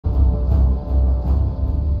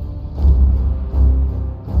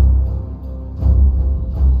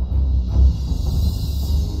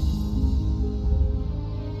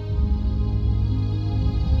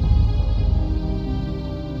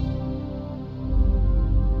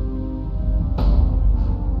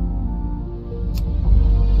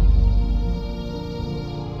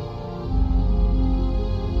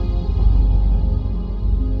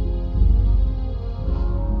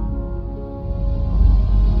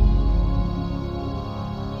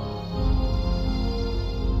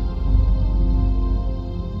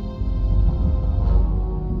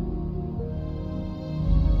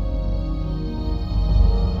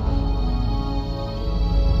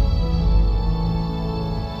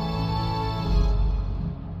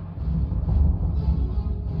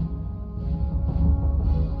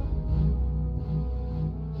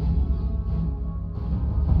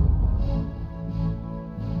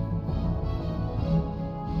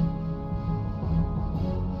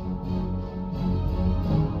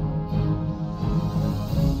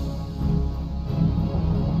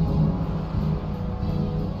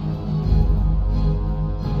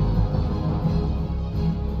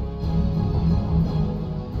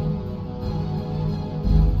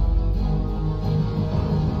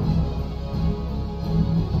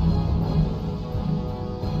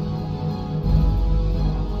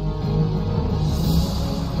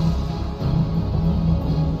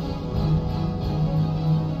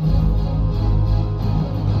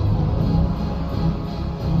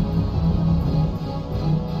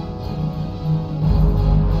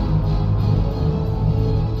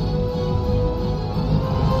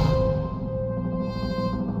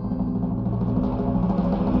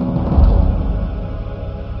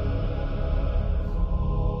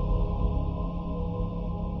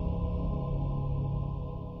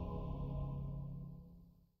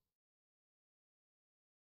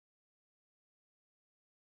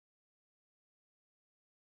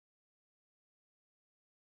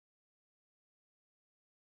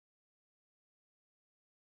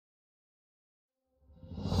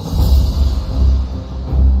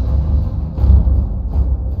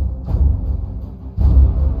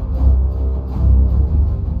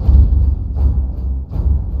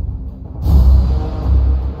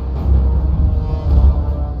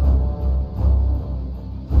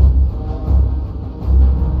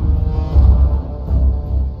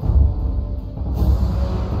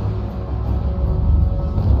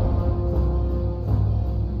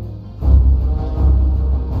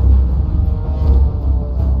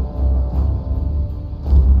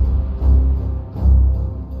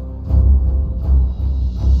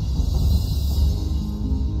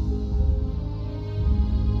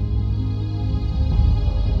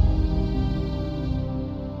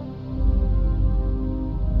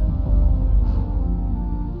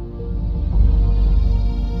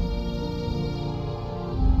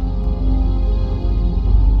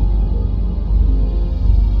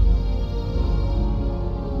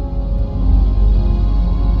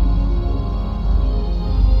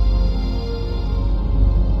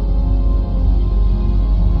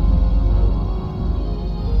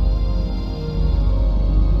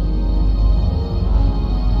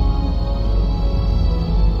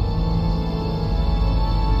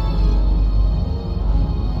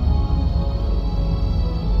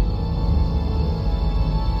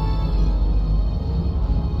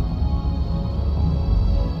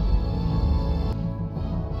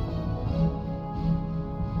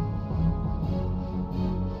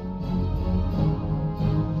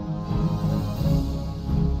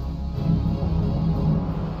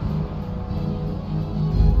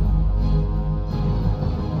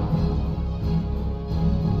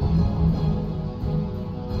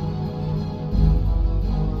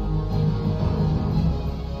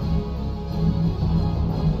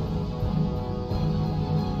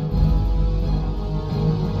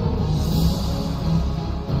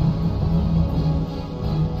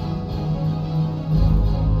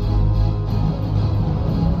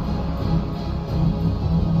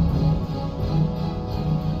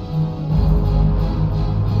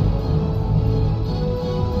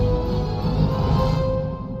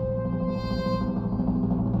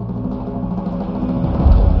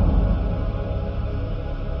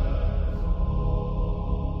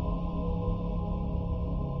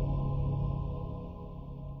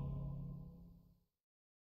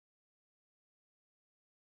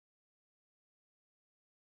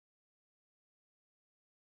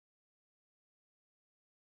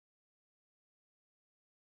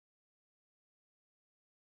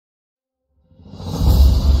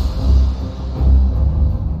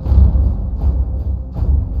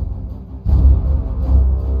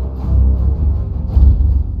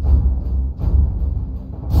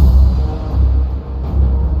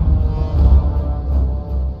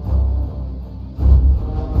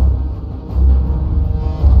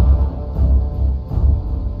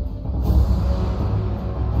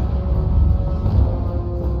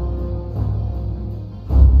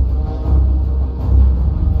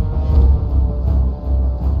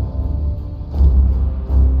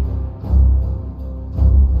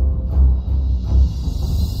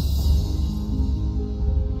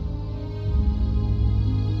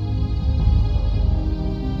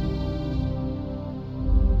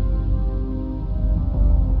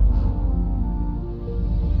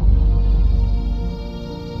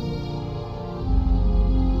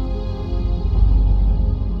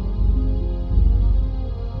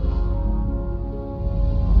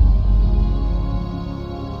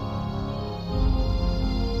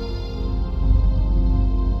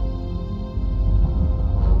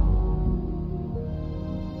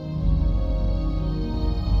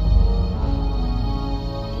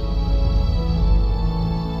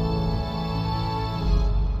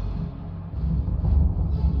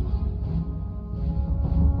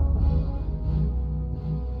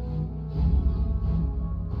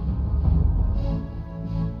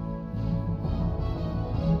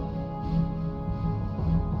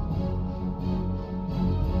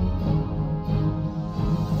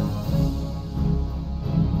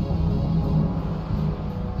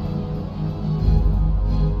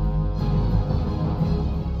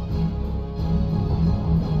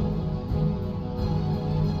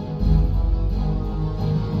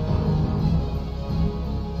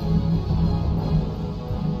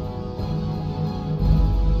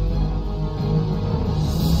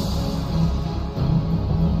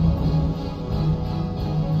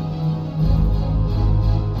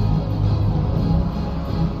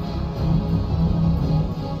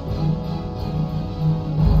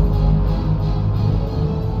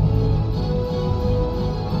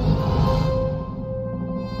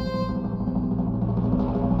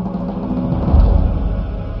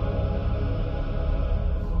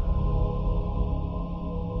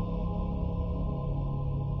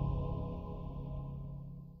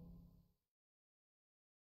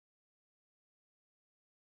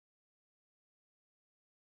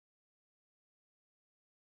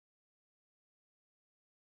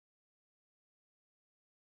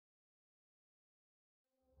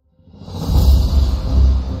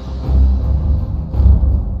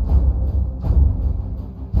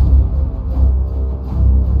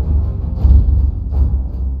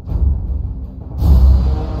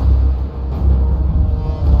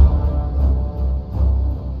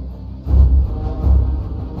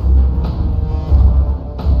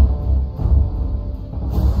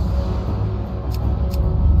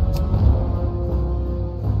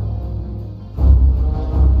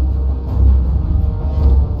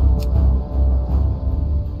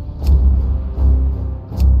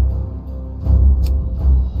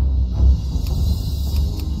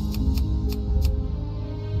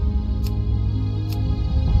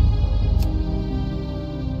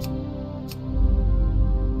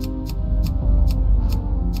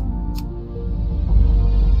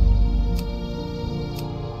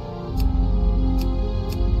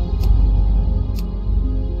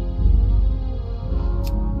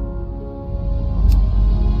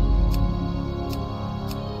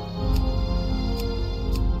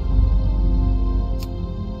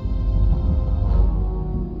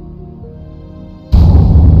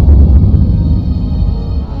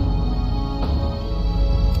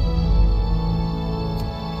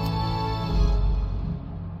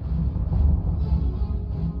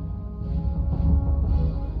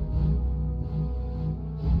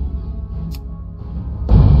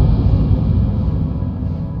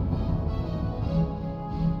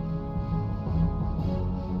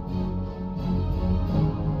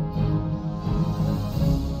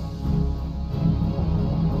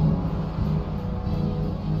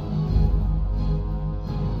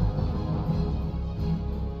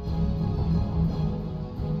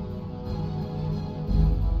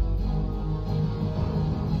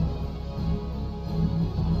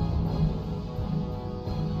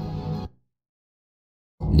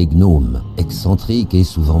Les gnomes, excentriques et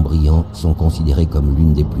souvent brillants, sont considérés comme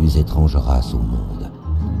l'une des plus étranges races au monde.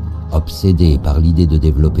 Obsédés par l'idée de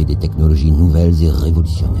développer des technologies nouvelles et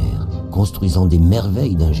révolutionnaires, construisant des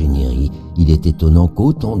merveilles d'ingénierie, il est étonnant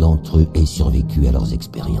qu'autant d'entre eux aient survécu à leurs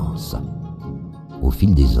expériences. Au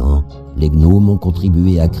fil des ans, les gnomes ont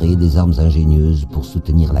contribué à créer des armes ingénieuses pour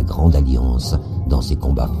soutenir la Grande Alliance dans ses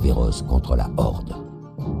combats féroces contre la Horde.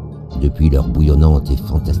 Depuis leur bouillonnante et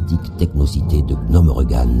fantastique technocité de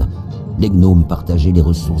Gnomeregan, les gnomes partageaient les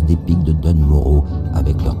ressources d'épiques de Dunmorrow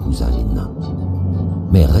avec leurs cousins les nains.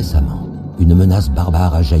 Mais récemment, une menace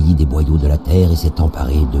barbare a jailli des boyaux de la terre et s'est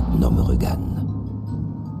emparée de Gnomeregan.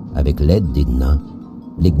 Avec l'aide des nains,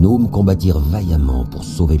 les gnomes combattirent vaillamment pour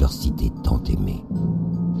sauver leur cité tant aimée.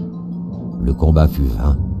 Le combat fut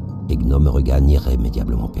vain et Gnomeregan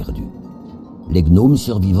irrémédiablement perdu. Les gnomes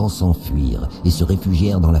survivants s'enfuirent et se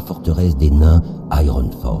réfugièrent dans la forteresse des nains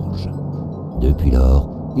Ironforge. Depuis lors,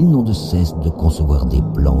 ils n'ont de cesse de concevoir des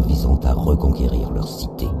plans visant à reconquérir leur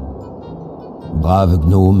cité. Braves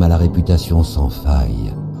gnomes à la réputation sans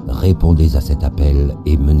faille, répondez à cet appel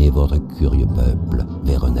et menez votre curieux peuple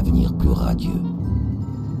vers un avenir plus radieux.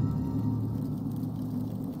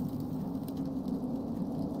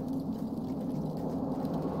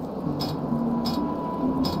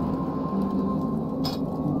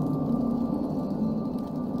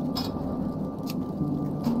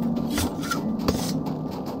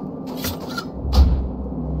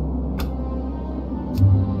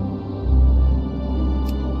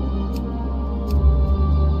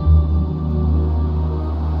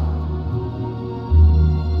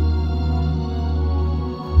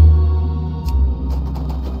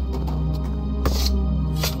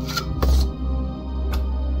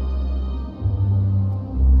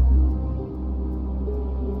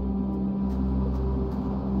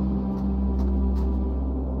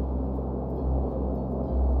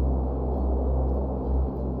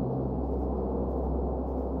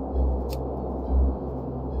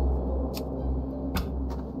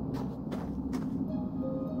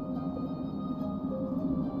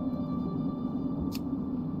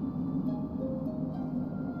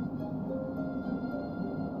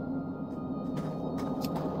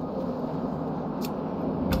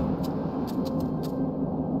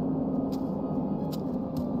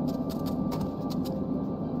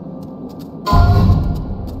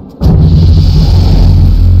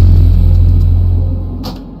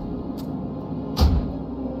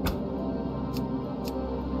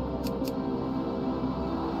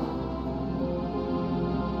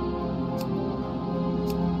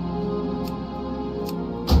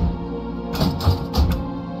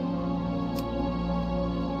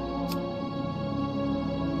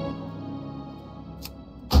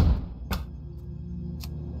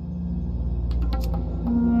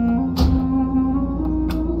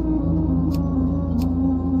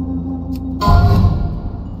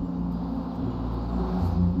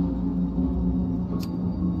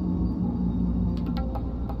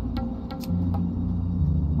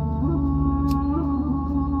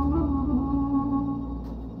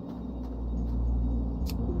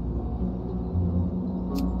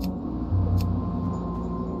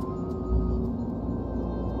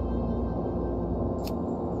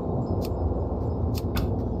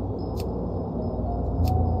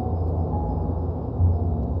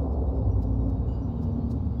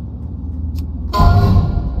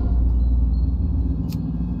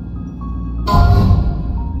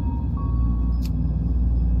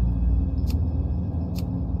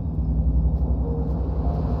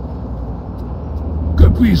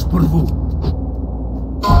 Puis-je pour vous?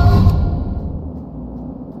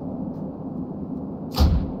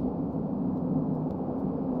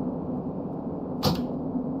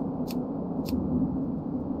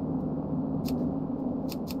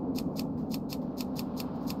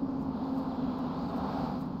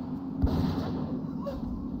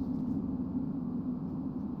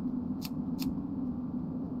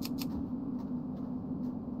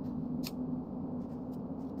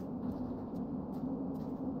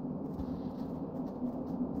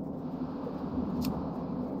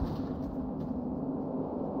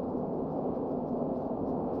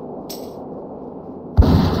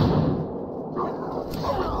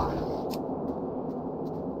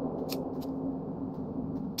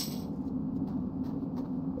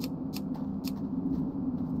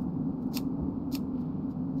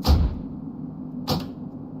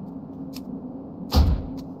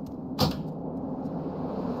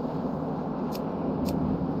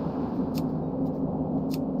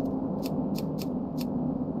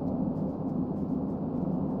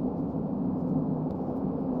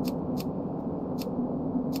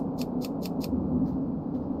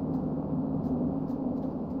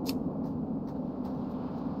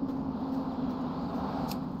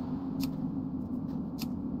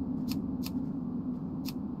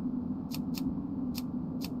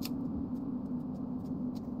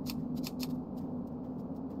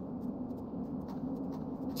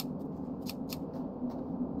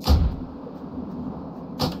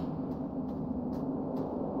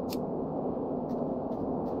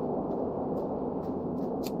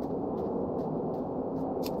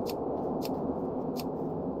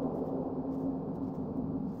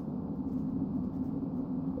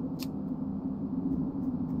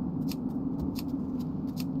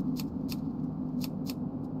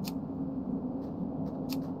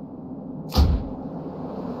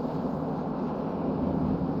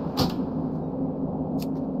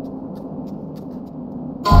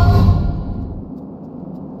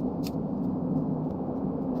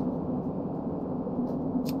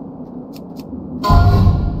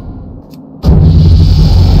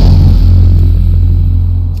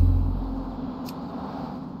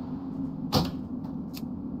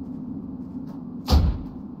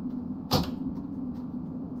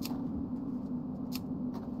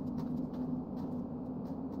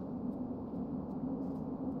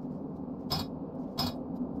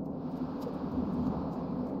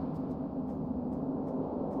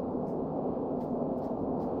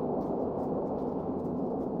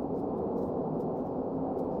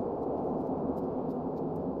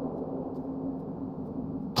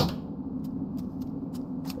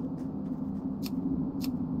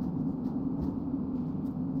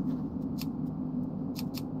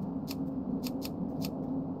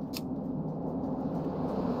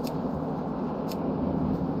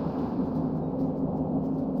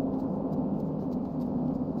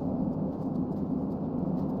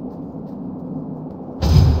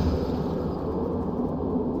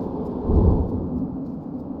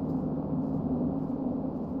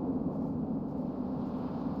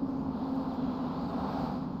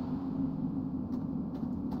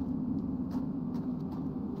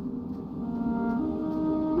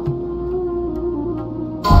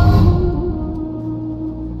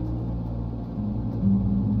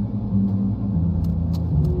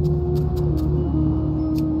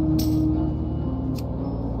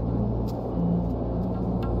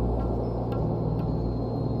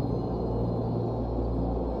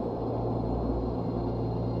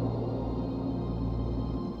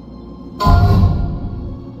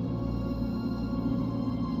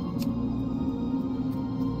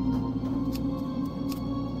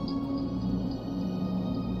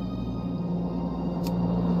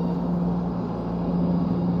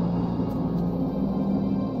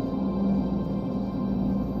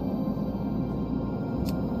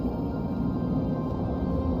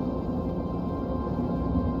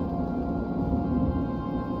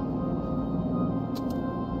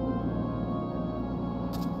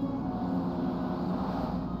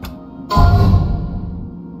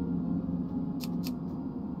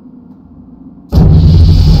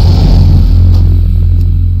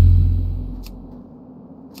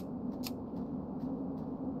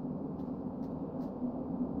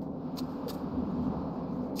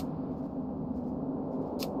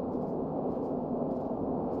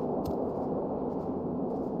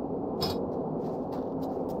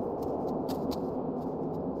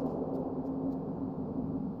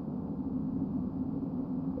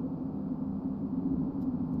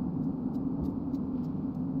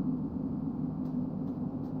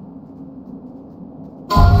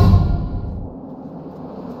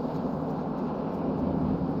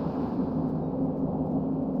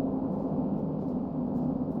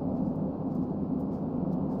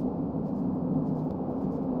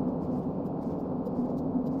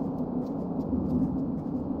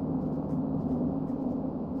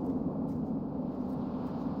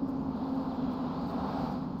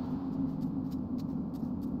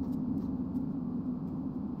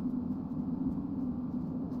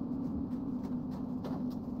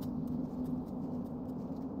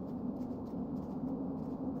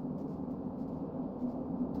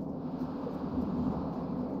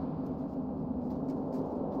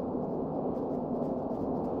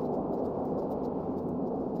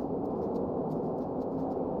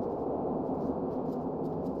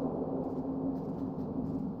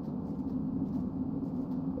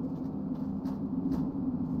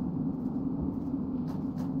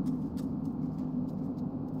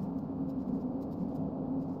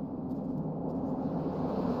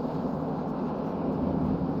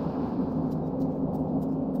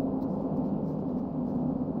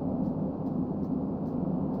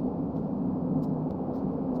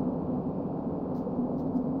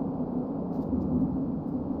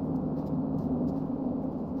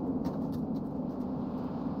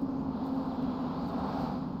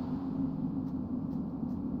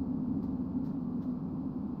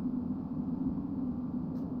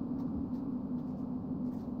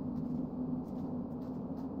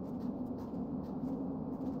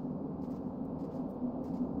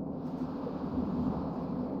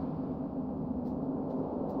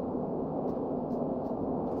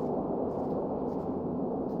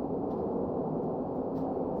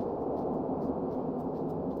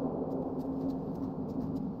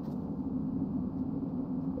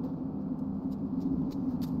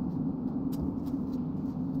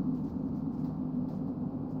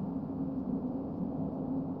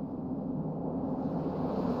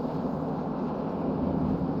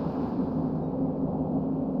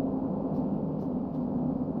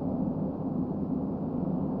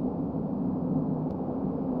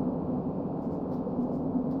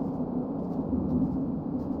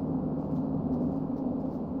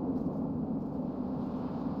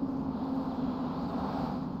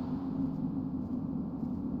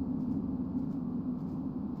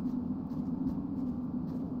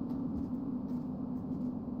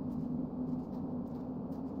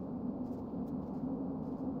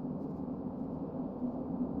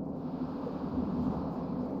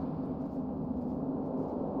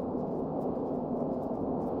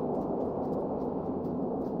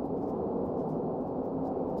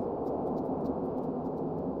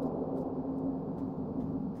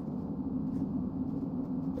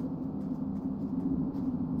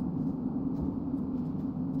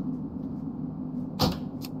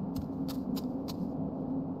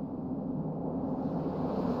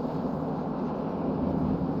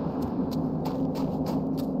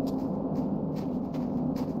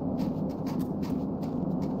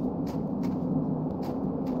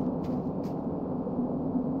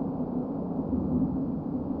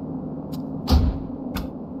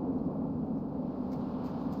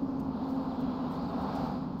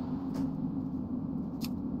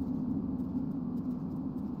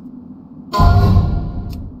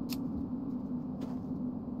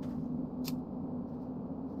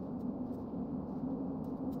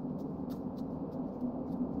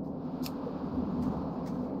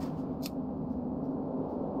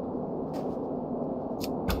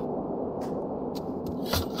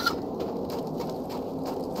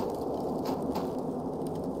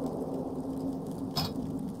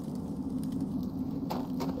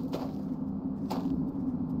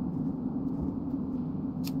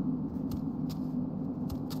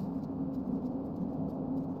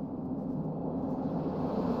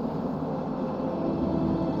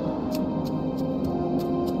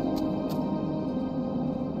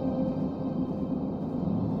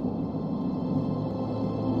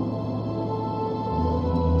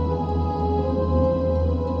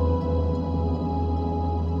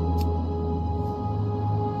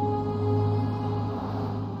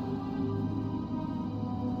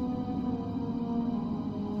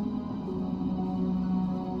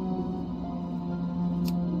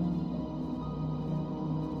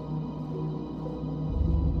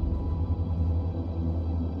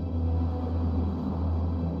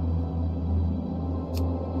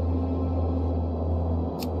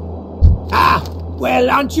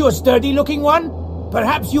 Well, aren't you a sturdy-looking one?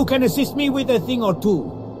 Perhaps you can assist me with a thing or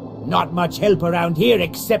two. Not much help around here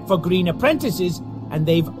except for green apprentices, and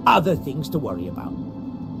they've other things to worry about.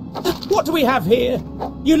 What do we have here?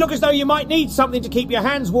 You look as though you might need something to keep your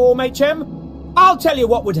hands warm, HM. I'll tell you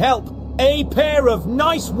what would help. A pair of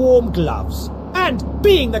nice warm gloves. And,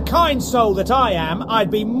 being the kind soul that I am,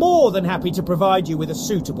 I'd be more than happy to provide you with a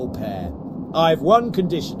suitable pair. I've one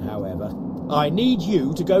condition, however. I need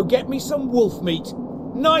you to go get me some wolf meat.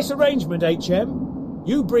 Nice arrangement, HM.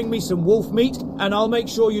 You bring me some wolf meat, and I'll make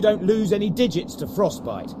sure you don't lose any digits to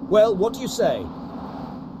frostbite. Well, what do you say?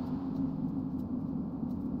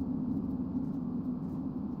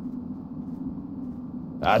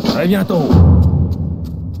 À très bientôt.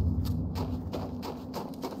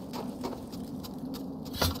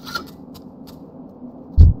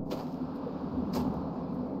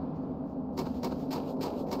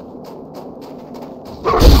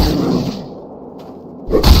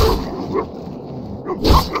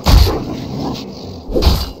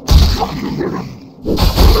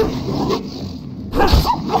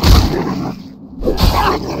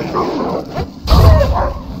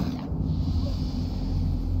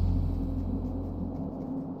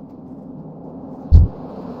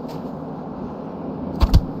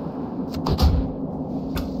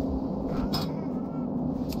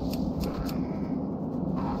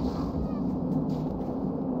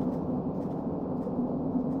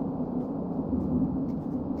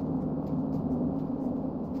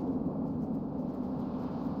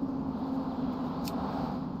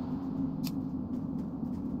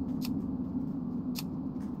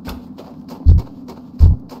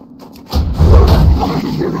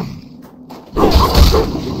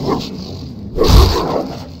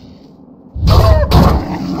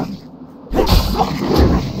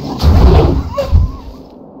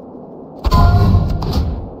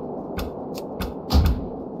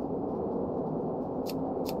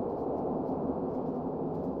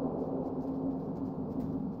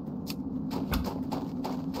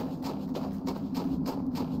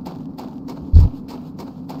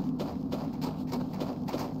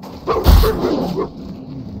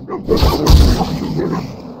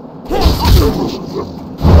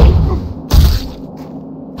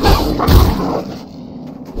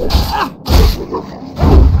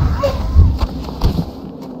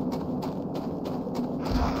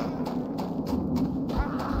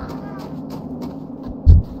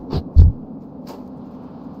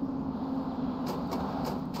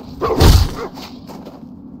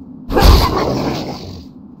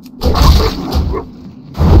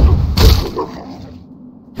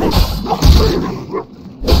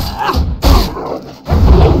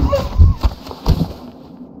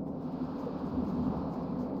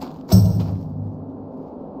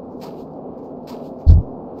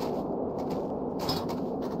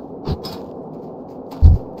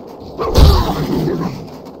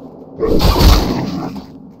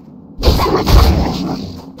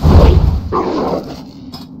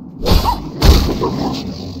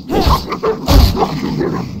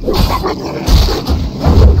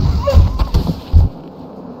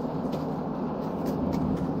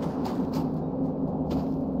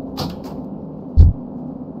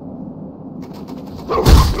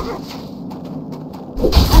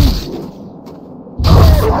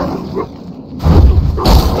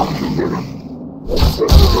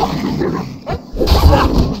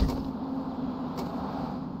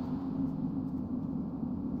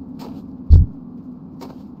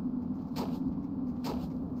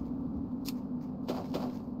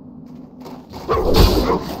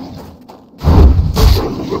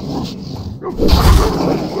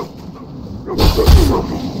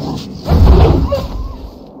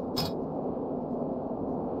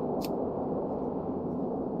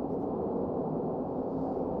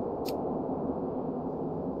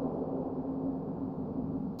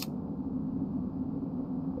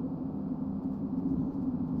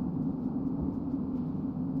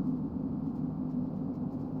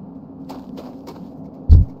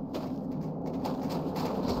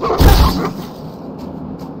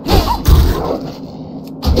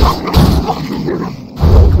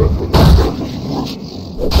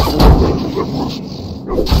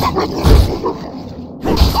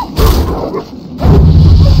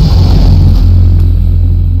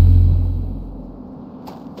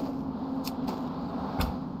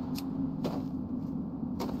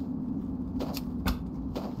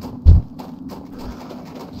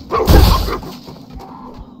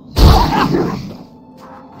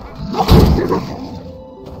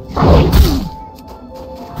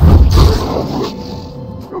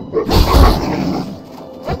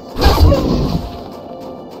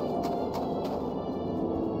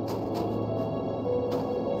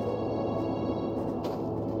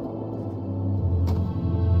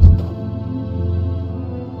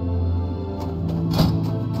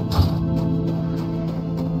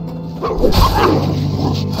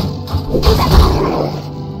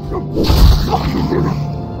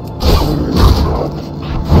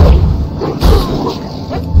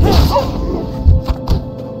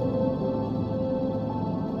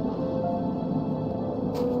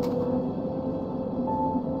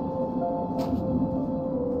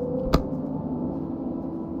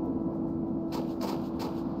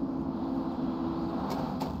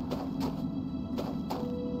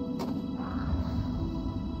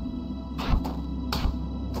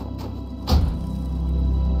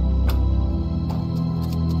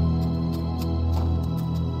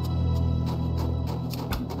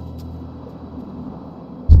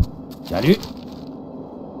 Salut.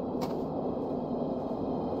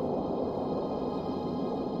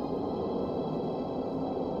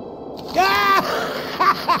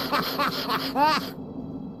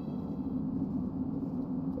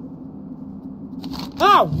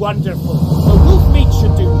 Ah, wonderful. The wolf meat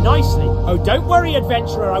should do nicely. Oh, don't worry,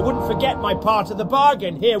 adventurer. I wouldn't forget my part of the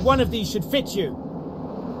bargain. Here, one of these should fit you.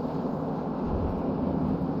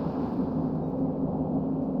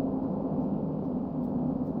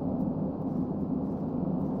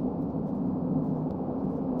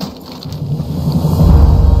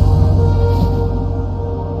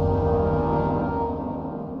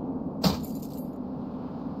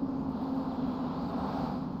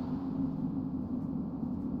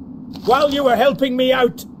 While you were helping me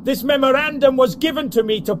out, this memorandum was given to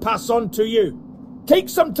me to pass on to you. Take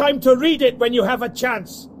some time to read it when you have a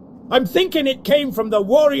chance. I'm thinking it came from the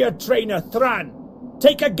warrior trainer Thran.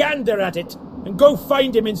 Take a gander at it, and go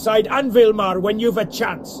find him inside Anvilmar when you've a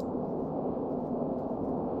chance.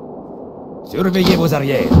 Surveillez vos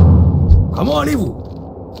arrières. Comment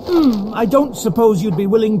allez-vous? I don't suppose you'd be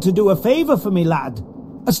willing to do a favour for me, lad.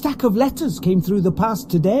 A stack of letters came through the pass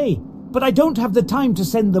today, but I don't have the time to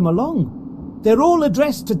send them along. They're all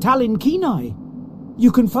addressed to Talin Kenai.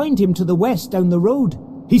 You can find him to the west down the road.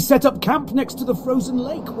 He's set up camp next to the frozen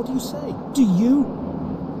lake. What do you say? Do you?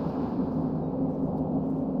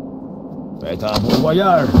 Faites un bon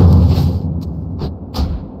voyage.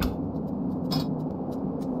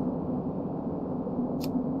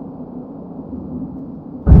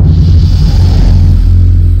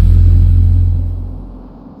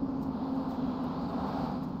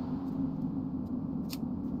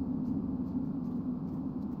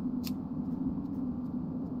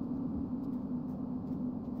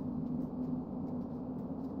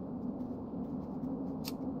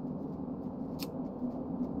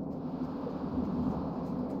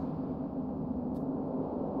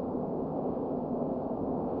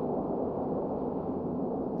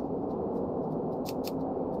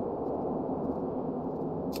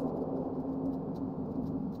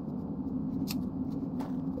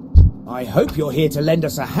 I hope you're here to lend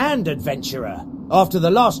us a hand, adventurer. After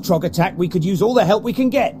the last Trog attack, we could use all the help we can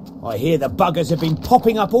get. I hear the buggers have been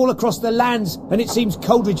popping up all across the lands, and it seems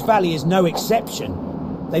Coldridge Valley is no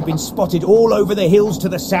exception. They've been spotted all over the hills to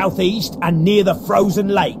the southeast and near the frozen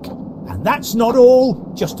lake. And that's not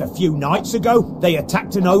all. Just a few nights ago, they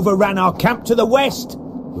attacked and overran our camp to the west.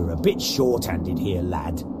 We're a bit short-handed here,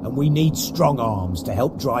 lad, and we need strong arms to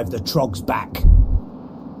help drive the Trogs back.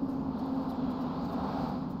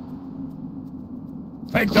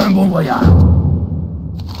 Faites un bon voyage.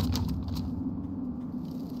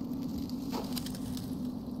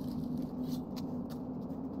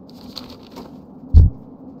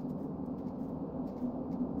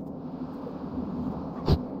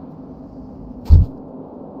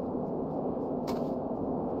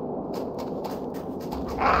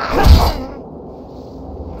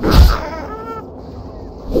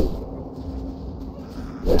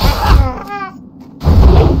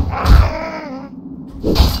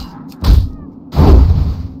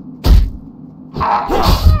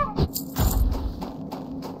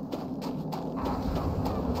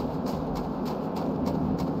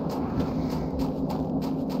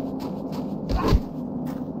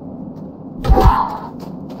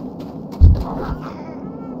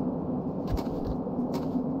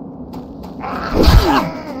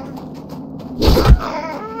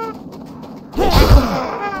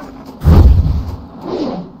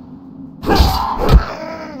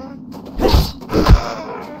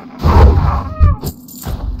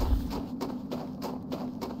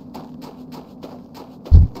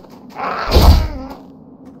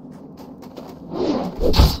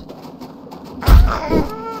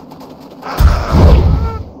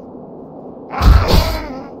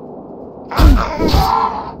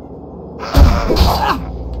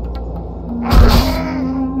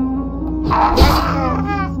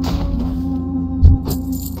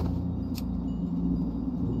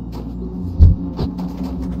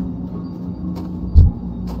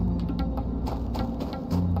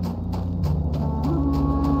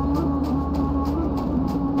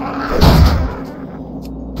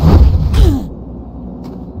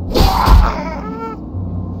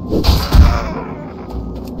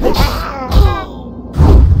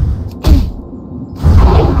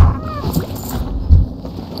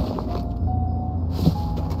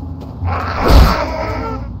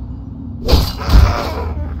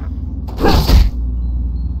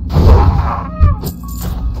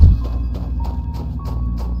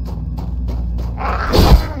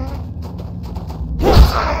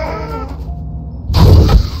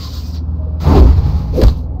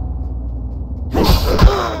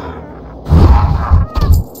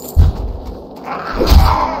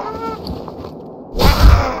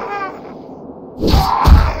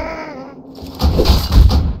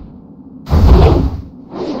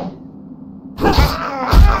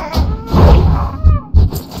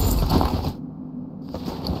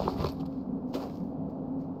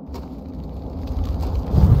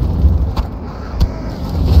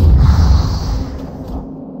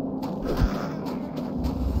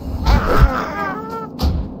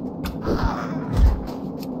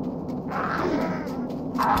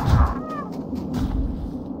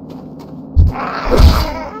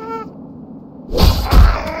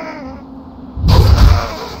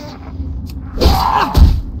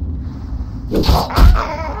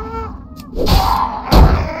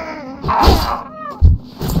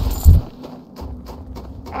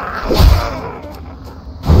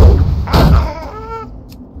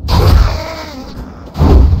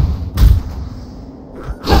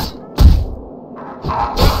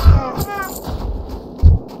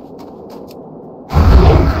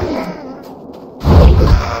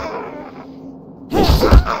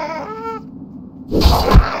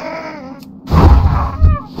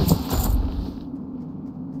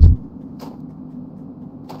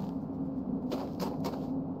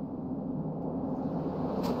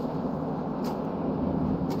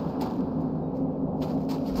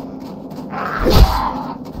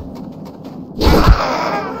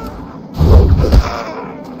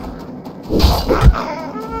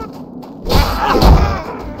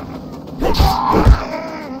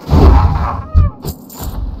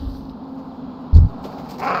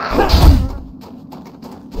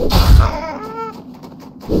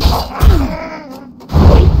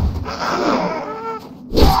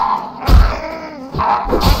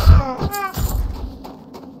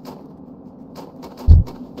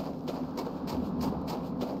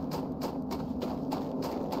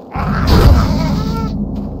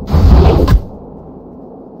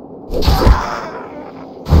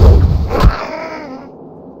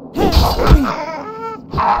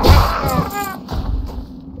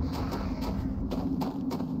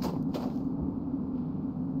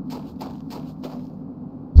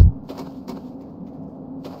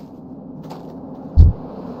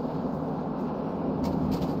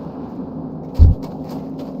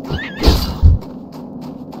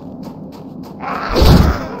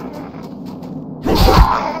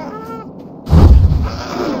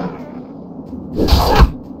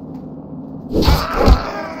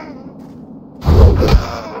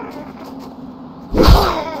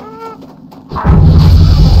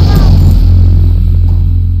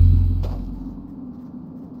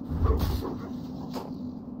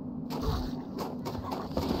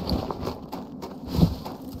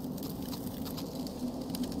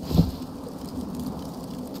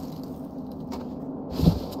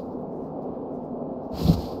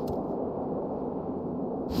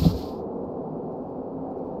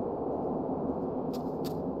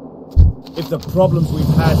 If the problems we've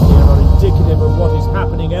had here are indicative of what is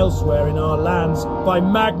happening elsewhere in our lands, by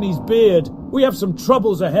Magni's beard, we have some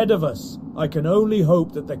troubles ahead of us. I can only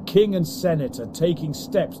hope that the King and Senate are taking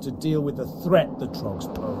steps to deal with the threat the Trogs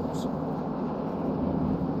pose.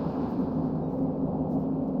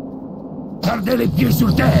 Gardez les pieds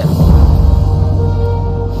sur terre!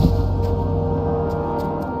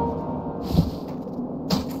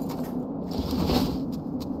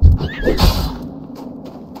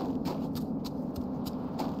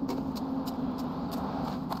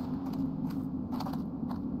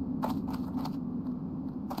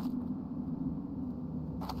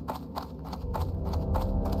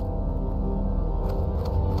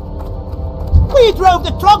 We drove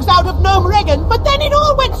the Trogs out of Gnome Regan, but then it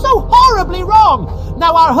all went so horribly wrong.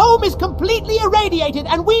 Now our home is completely irradiated,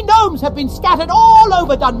 and we gnomes have been scattered all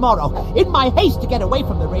over Dunmorrow. In my haste to get away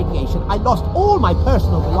from the radiation, I lost all my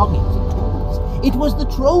personal belongings and tools. It was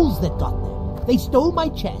the trolls that got them. They stole my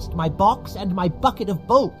chest, my box, and my bucket of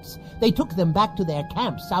bolts. They took them back to their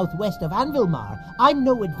camp southwest of Anvilmar. I'm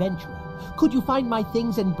no adventurer. Could you find my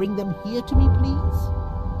things and bring them here to me, please?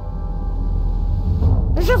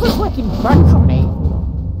 Je vous souhaite une bonne journée.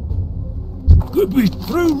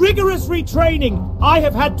 Through rigorous retraining, I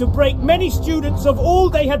have had to break many students of all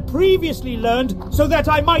they had previously learned so that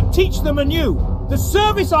I might teach them anew. The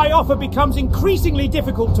service I offer becomes increasingly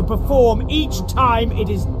difficult to perform each time it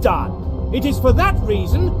is done. It is for that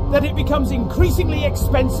reason that it becomes increasingly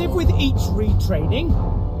expensive with each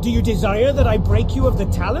retraining. Do you desire that I break you of the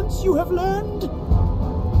talents you have learned?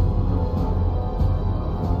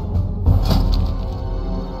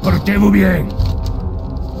 Portez-vous bien!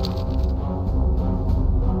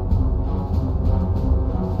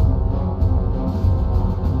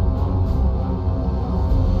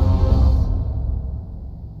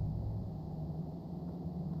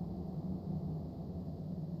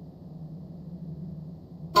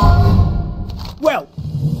 Well,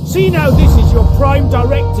 see now this is your prime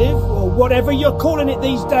directive, or whatever you're calling it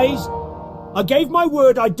these days. I gave my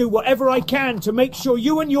word I'd do whatever I can to make sure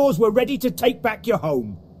you and yours were ready to take back your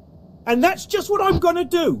home. And that's just what I'm gonna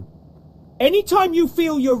do. Anytime you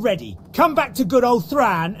feel you're ready, come back to good old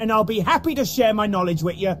Thran and I'll be happy to share my knowledge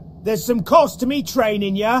with you. There's some cost to me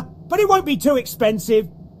training you, but it won't be too expensive.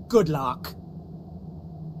 Good luck.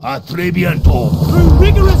 A très bientôt. Through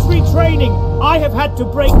rigorous retraining, I have had to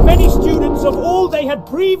break many students of all they had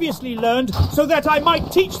previously learned so that I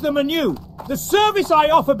might teach them anew. The service I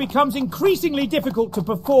offer becomes increasingly difficult to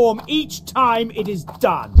perform each time it is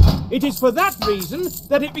done. It is for that reason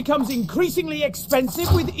that it becomes increasingly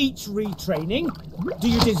expensive with each retraining. Do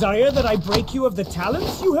you desire that I break you of the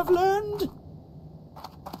talents you have learned?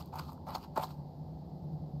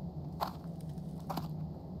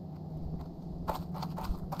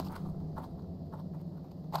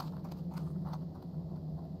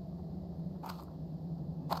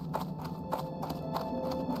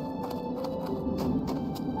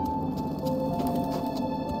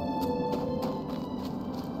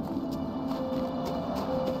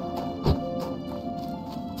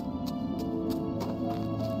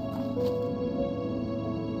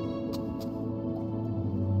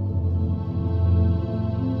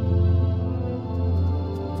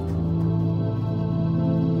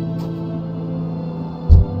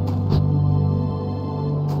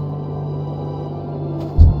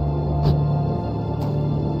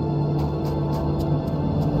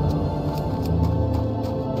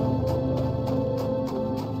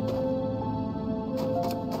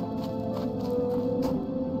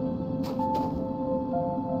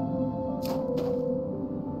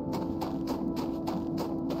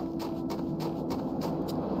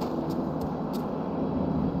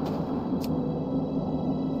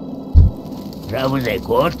 Je vous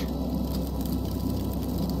écoute.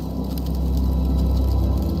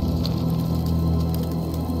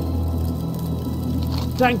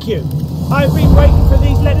 Thank you. I've been waiting for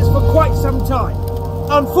these letters for quite some time.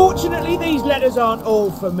 Unfortunately, these letters aren't all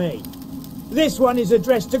for me. This one is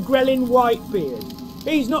addressed to Grelin Whitebeard.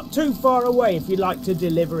 He's not too far away if you'd like to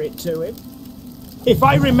deliver it to him. If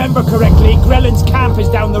I remember correctly, Grelin's camp is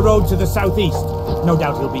down the road to the southeast. No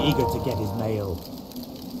doubt he'll be eager to get his mail.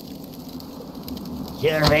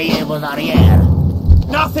 Surveillez vos arrières.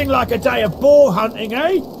 Nothing like a day of boar hunting,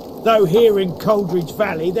 eh? Though here in Coldridge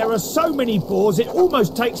Valley, there are so many boars it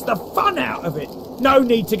almost takes the fun out of it. No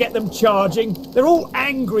need to get them charging. They're all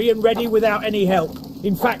angry and ready without any help.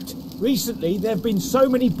 In fact, recently there have been so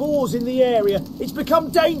many boars in the area, it's become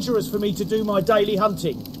dangerous for me to do my daily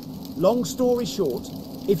hunting. Long story short,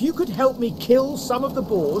 if you could help me kill some of the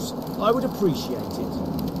boars, I would appreciate it.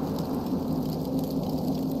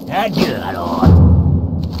 Adieu alors.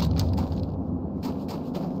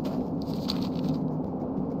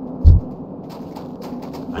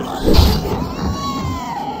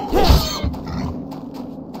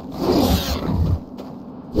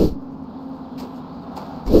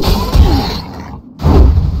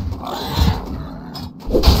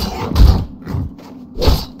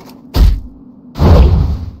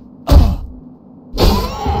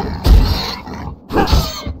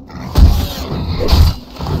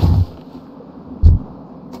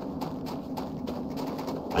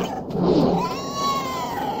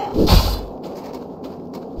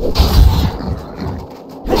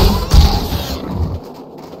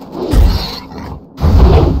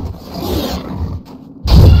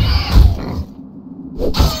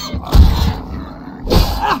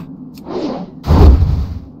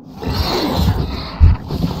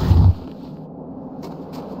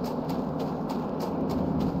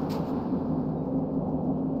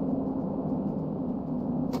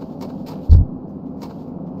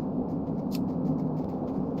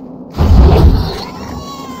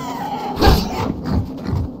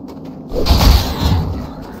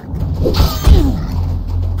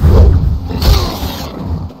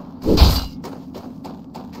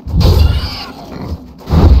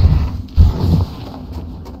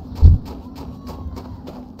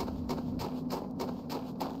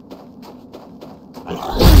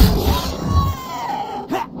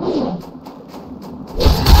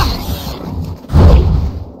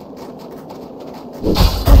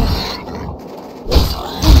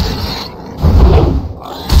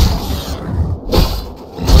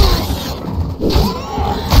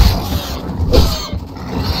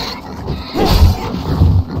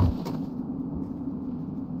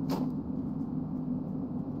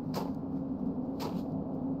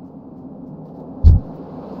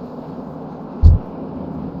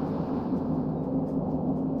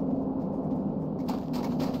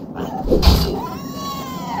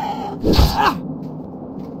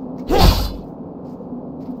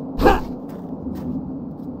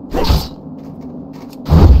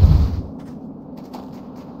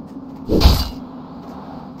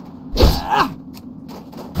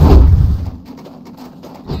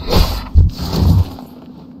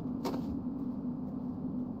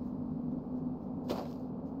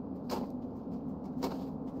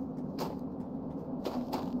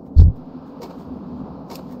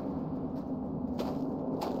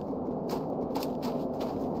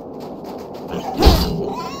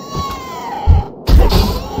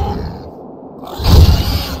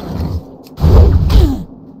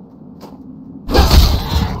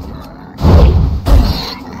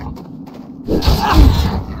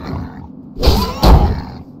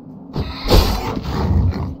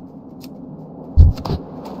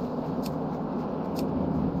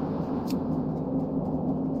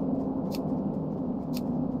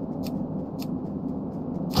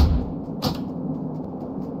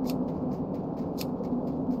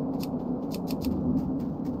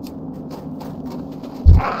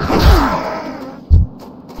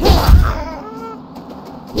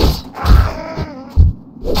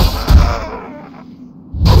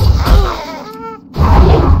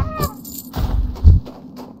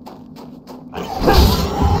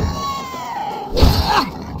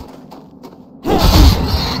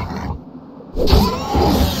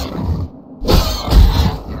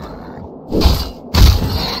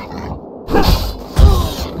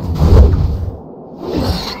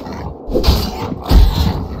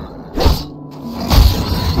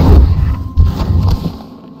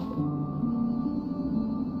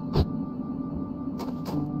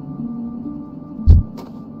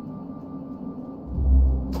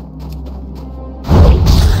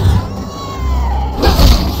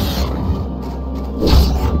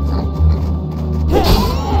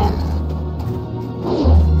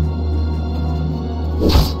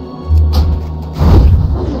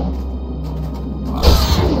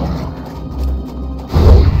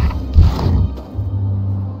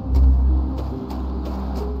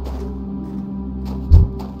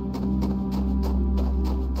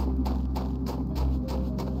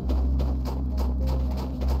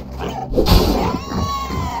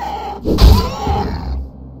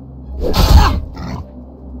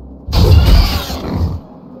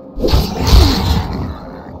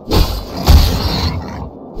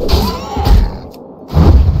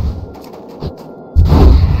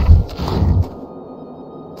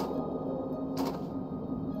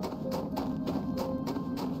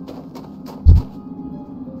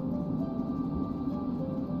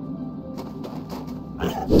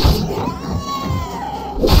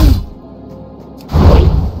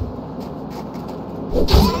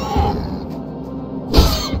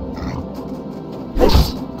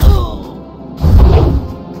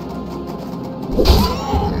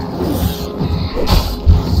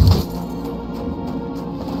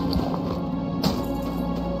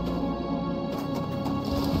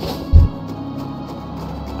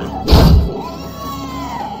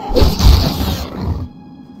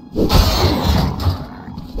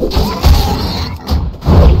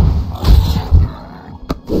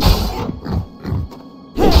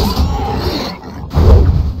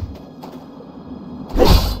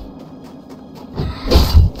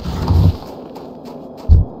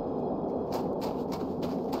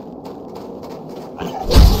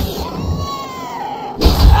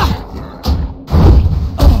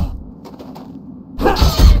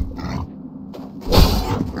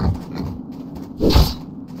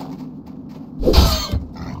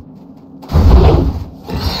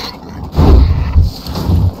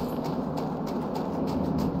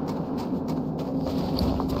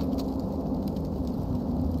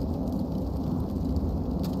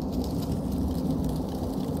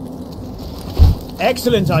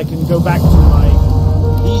 Excellent, I can go back to my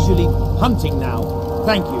leisurely hunting now.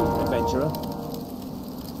 Thank you, adventurer.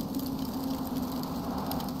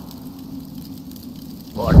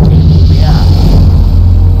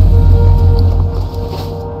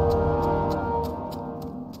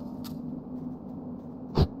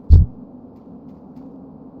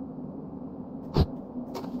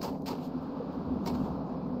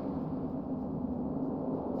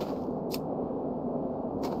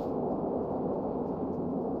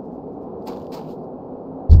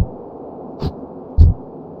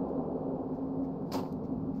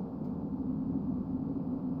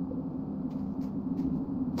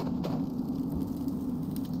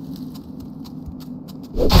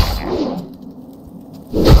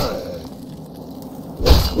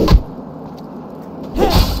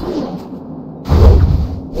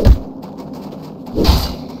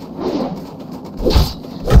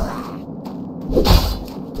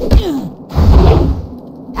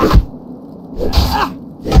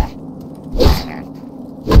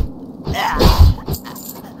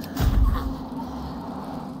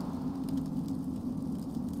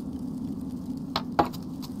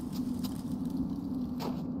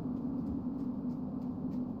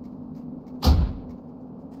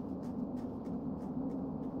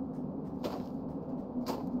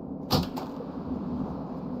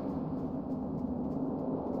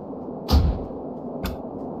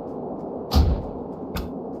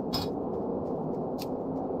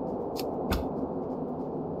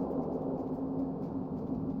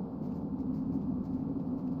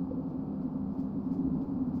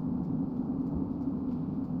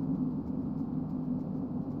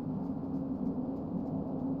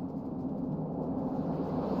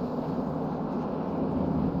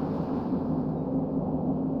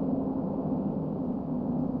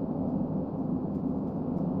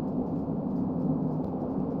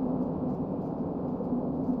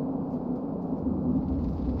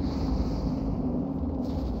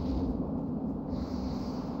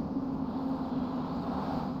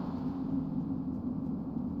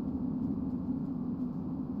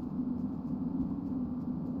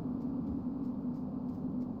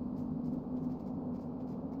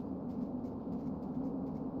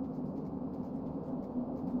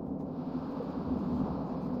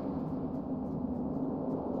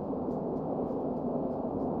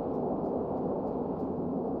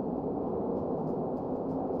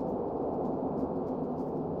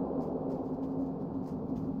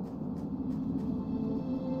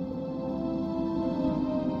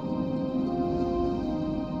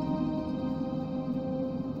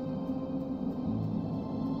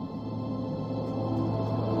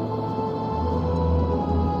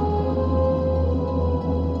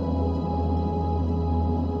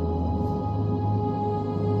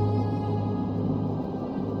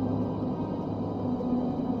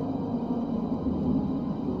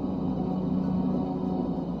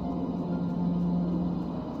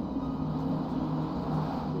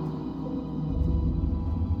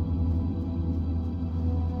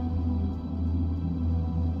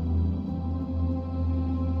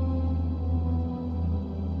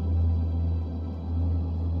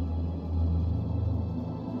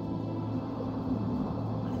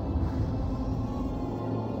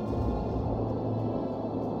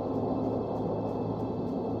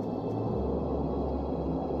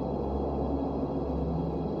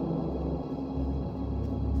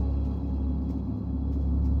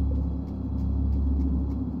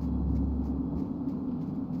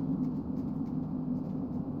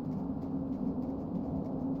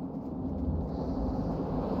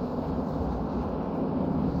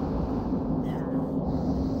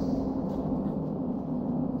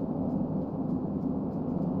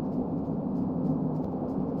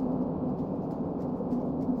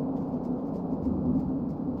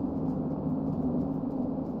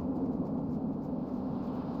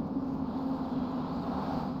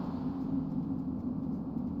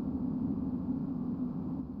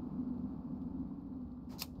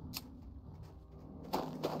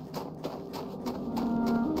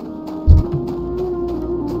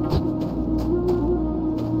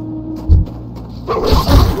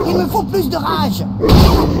 Il me faut plus de rage.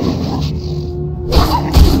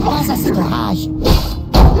 Pas assez de rage. Il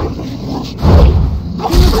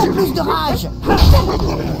me faut plus de rage.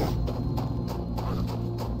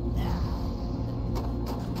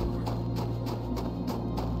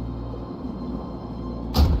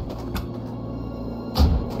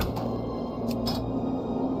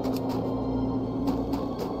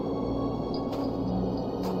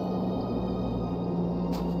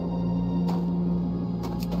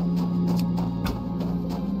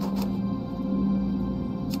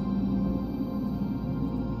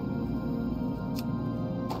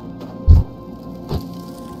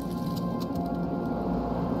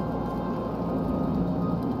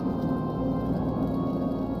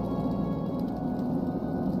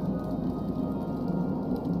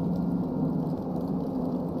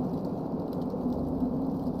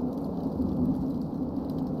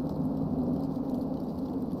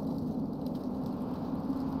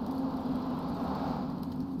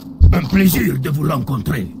 Un plaisir de vous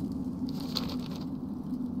rencontrer.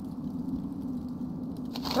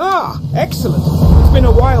 Ah, excellent. It's been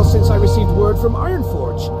a while since I received word from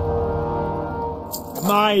Ironforge.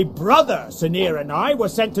 My brother, Sanir, and I were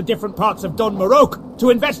sent to different parts of Dunmarok to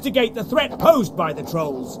investigate the threat posed by the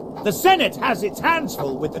trolls. The Senate has its hands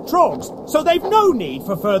full with the Trogs, so they've no need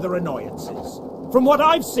for further annoyances. From what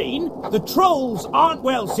I've seen, the trolls aren't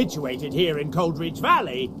well situated here in Coldridge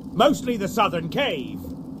Valley, mostly the southern cave.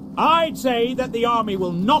 I'd say that the army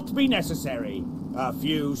will not be necessary. A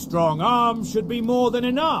few strong arms should be more than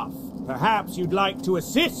enough. Perhaps you'd like to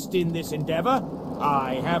assist in this endeavor?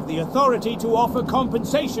 I have the authority to offer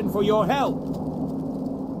compensation for your help.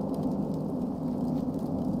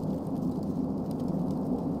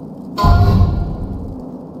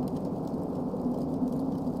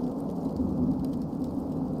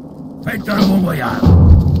 Faites un bon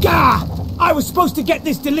voyage. Gah! I was supposed to get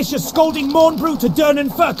this delicious scalding morn brew to Durnan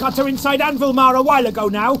Furcutter inside Anvilmar a while ago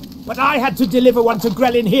now, but I had to deliver one to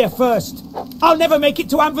Grellin here first. I'll never make it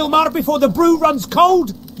to Anvilmar before the brew runs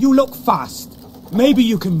cold. You look fast. Maybe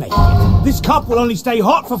you can make it. This cup will only stay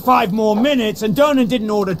hot for 5 more minutes, and Durnan didn't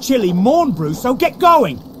order chili morn brew, so get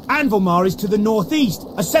going. Anvilmar is to the northeast,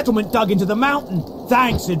 a settlement dug into the mountain.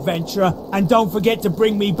 Thanks, adventurer, and don't forget to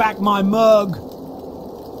bring me back my mug.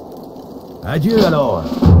 Adieu alors.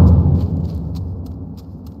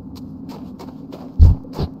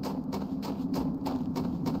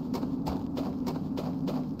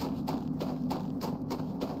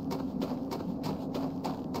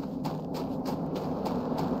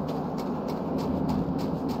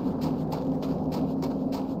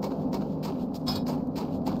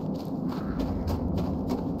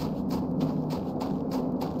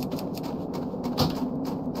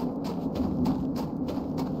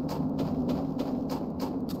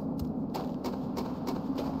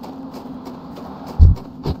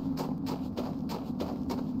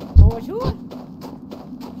 Bonjour.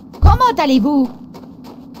 Comment allez-vous?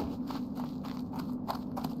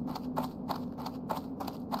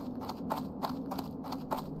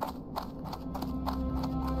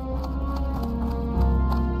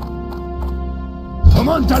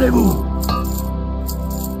 Comment allez-vous?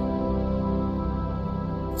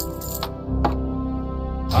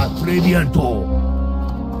 À très bientôt.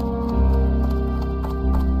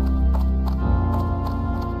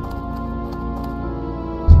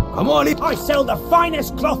 Come on, I sell the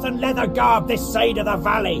finest cloth and leather garb this side of the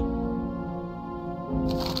valley.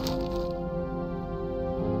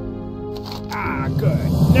 Ah,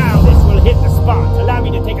 good. Now this will hit the spot. Allow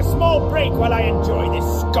me to take a small break while I enjoy this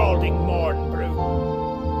scalding morn brew.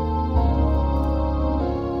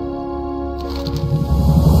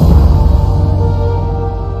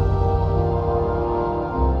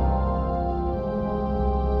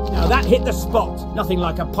 Now that hit the spot. Nothing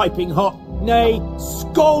like a piping hot, nay,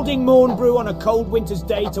 scalding morn brew on a cold winter's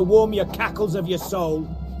day to warm your cackles of your soul.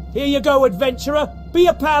 Here you go, adventurer. Be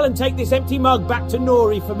a pal and take this empty mug back to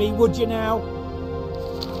Nori for me, would you now?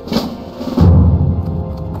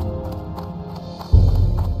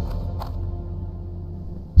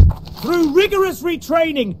 Through rigorous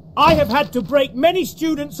retraining, I have had to break many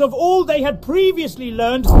students of all they had previously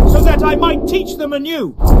learned so that I might teach them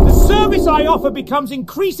anew. The service I offer becomes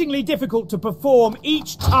increasingly difficult to perform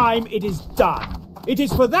each time it is done. It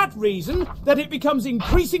is for that reason that it becomes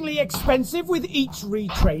increasingly expensive with each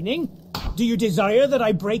retraining. Do you desire that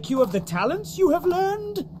I break you of the talents you have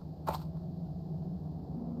learned?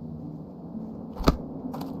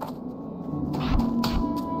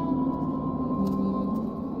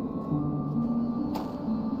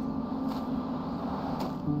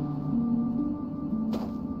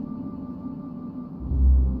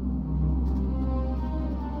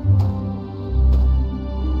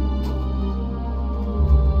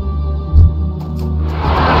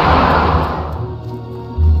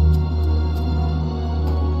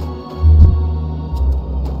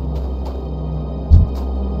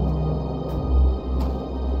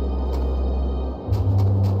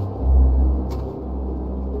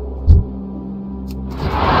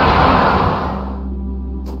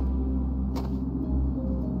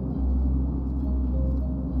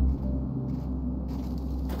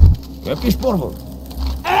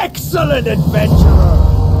 Excellent,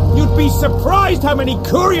 adventurer! You'd be surprised how many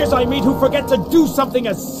couriers I meet who forget to do something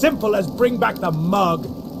as simple as bring back the mug.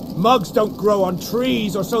 Mugs don't grow on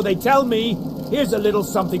trees, or so they tell me. Here's a little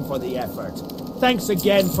something for the effort. Thanks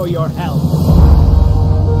again for your help.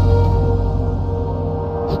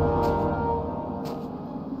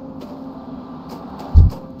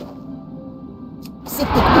 Cette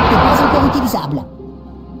technique n'est pas encore utilisable.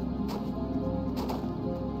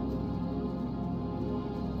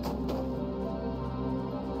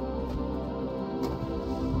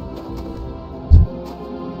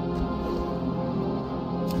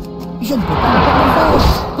 Je ne peux pas encore le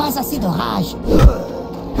faire. Pas assez de rage.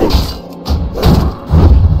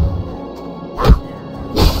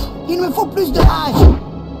 Il me faut plus de rage.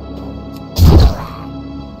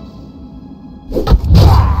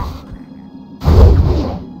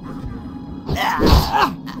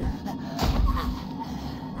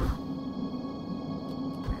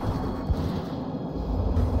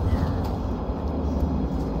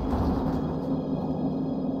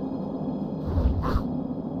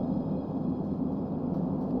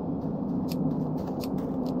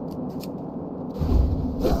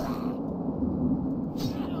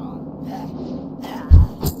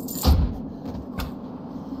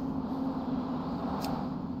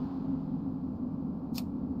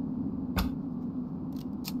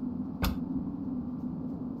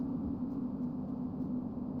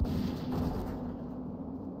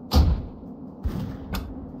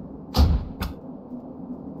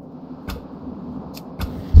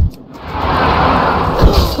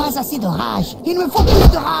 Pas assez de rage. Il me faut plus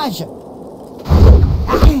de rage.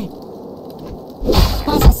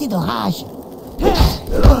 Pas assez de rage.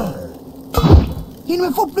 Il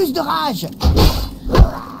me faut plus de rage.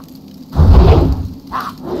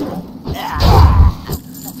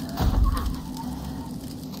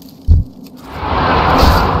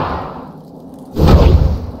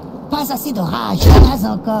 Pas assez de rage. Pas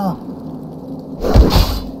encore.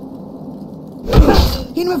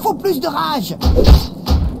 Il me faut plus de rage.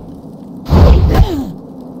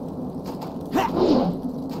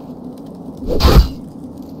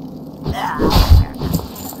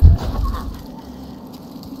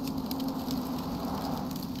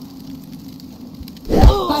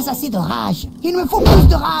 Pas assez de rage. Il me faut plus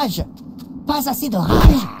de rage. Pas assez de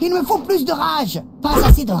rage. Il me faut plus de rage. Pas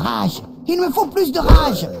assez de rage. Il me faut plus de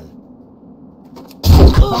rage. Je ne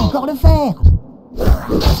peux pas encore le faire.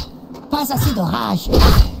 Pas assez de rage.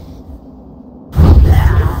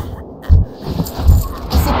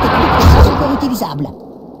 Cette technique n'est pas encore utilisable.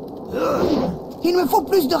 Il me faut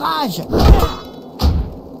plus de rage.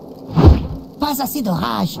 Pas assez de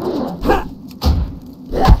rage.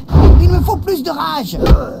 Il me faut plus de rage.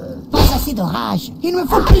 Pas assez de rage. Il me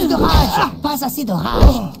faut plus de rage. Pas assez de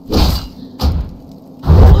rage.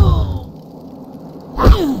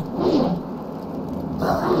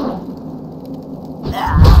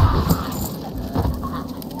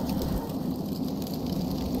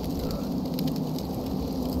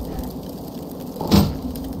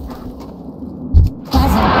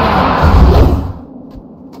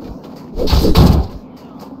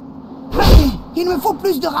 Il me faut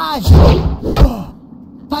plus de rage.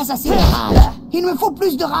 Pas assez de rage. Il me faut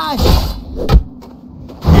plus de rage. Cette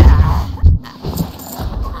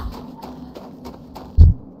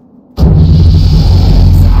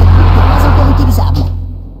technique n'est pas encore utilisable.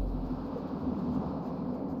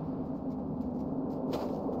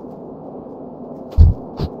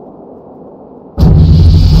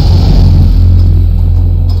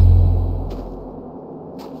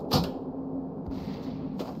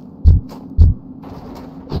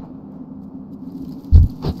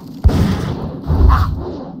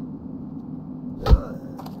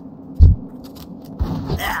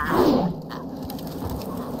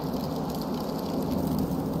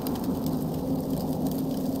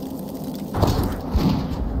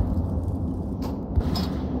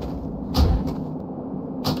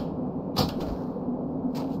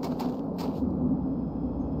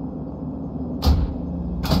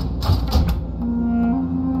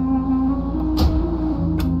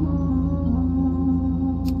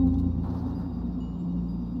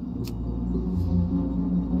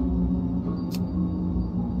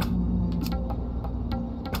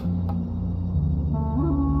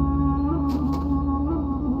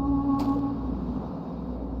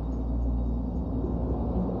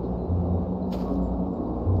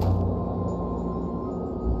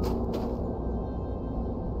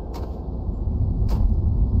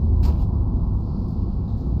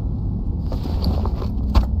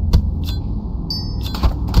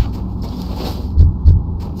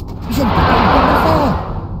 Je ne peux pas encore le faire.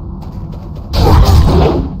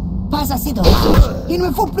 Pas assez de rage. Il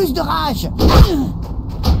me faut plus de rage.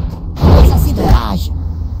 Pas assez de rage.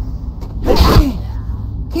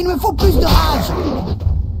 Il me faut plus de rage.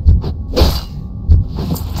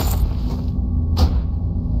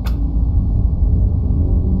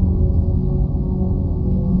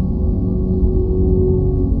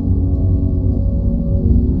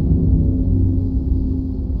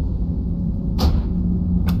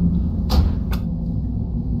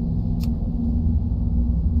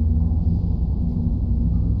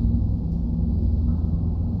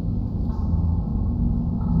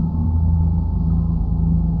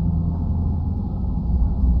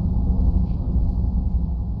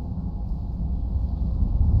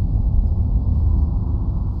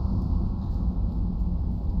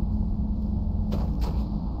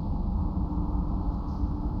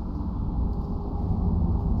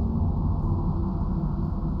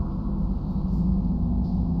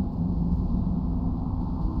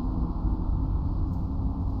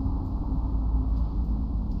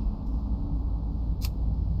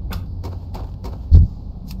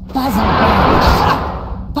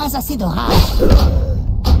 assez de rage.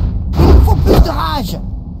 Il me faut plus de rage.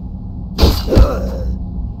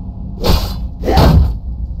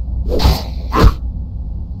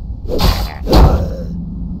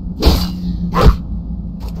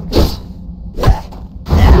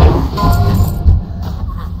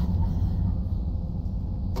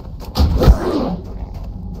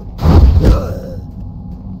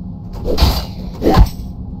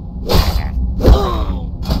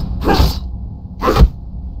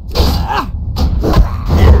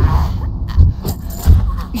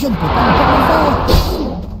 Je ne peux pas encore le faire.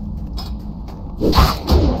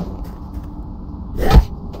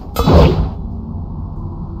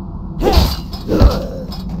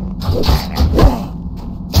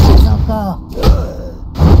 Pas encore.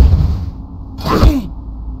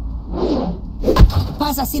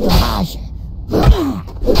 Pas assez de rage.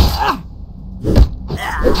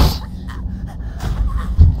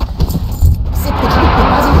 Cette technique n'est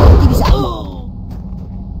pas encore utilisable.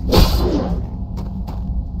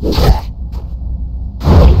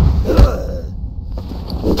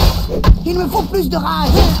 Il me faut plus de rage.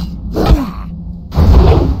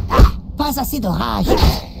 Pas assez de rage.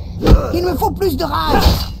 Il me faut plus de rage.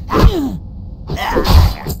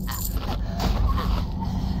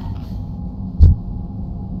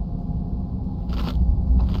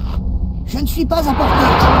 Je ne suis pas à portée.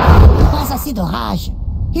 Pas assez de rage.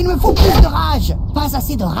 Il me faut plus de rage. Pas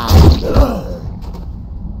assez de rage.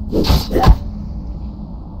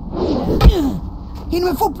 Il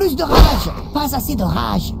me faut plus de rage. Pas assez de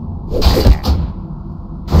rage.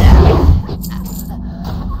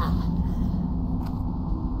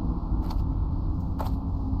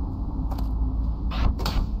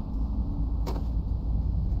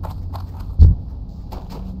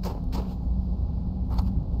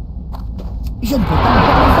 Je ne peux pas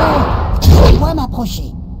encore le faire. Je dois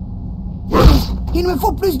m'approcher. Il me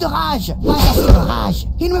faut plus de rage. Pas assez de rage.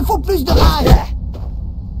 Il me faut plus de rage.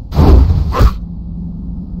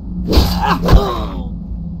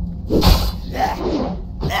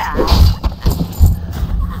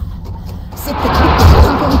 Cette technique n'est pas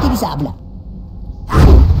encore utilisable.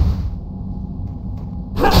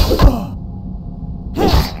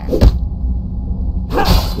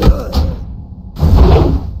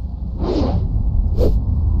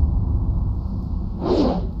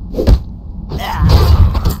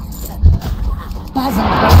 Pas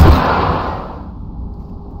encore.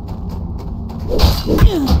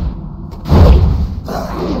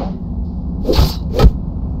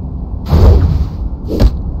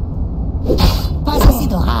 Pas assez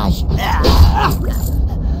de rage.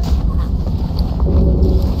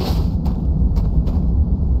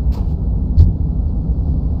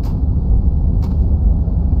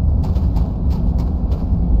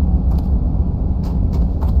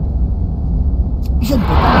 Je ne peux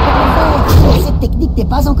pas encore le faire. Cette technique n'est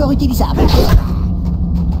pas encore utilisable.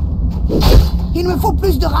 Il me faut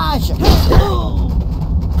plus de rage.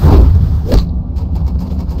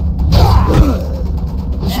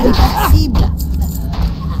 Je n'ai pas de cible.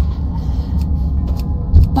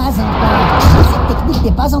 Pas encore. Cette technique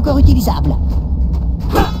n'est pas encore utilisable.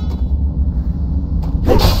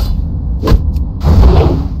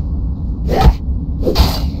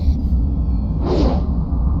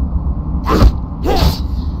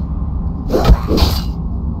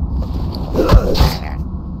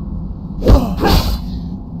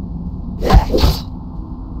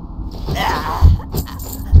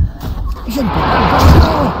 Je ne peux pas encore le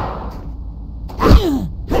faire.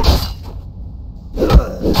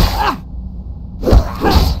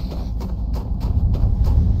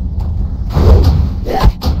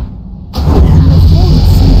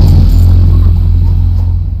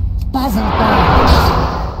 Pas encore.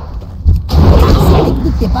 Cette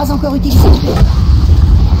technique n'est pas encore utilisable.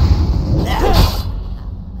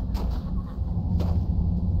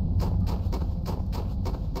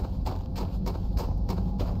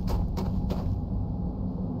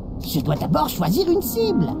 Je dois d'abord choisir une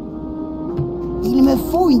cible. Il me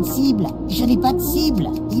faut une cible. Je n'ai pas de cible.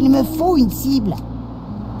 Il me faut une cible.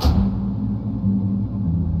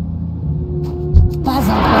 Pas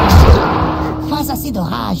encore. Pas assez de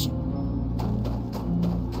rage.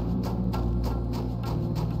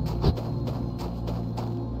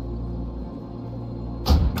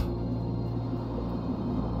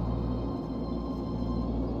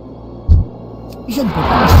 Je ne peux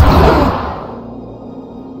pas le faire.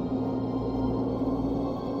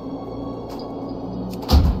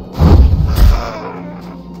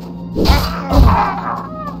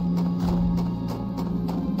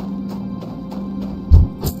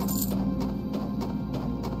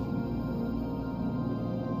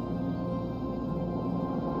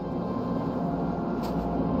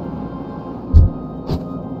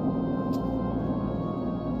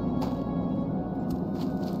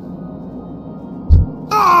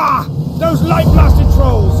 Those light-blasted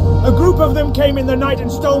trolls! A group of them came in the night and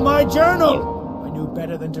stole my journal! I knew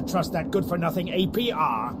better than to trust that good-for-nothing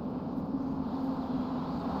APR.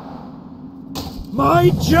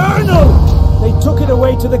 My journal! They took it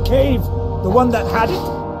away to the cave. The one that had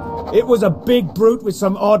it. It was a big brute with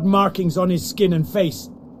some odd markings on his skin and face.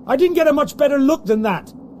 I didn't get a much better look than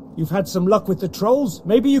that. You've had some luck with the trolls.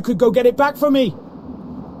 Maybe you could go get it back for me.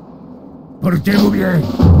 Portez-vous bien.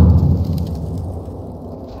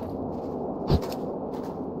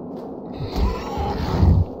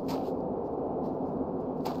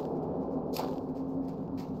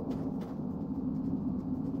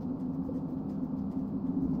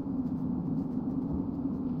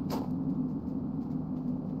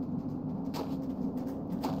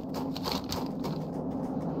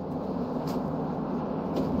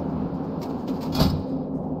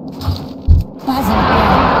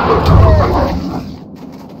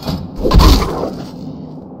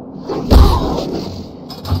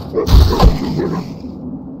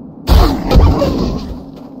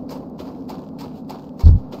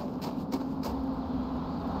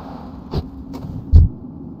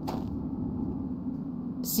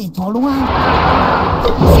 C'est trop loin.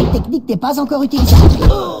 Cette technique n'est pas encore utilisable.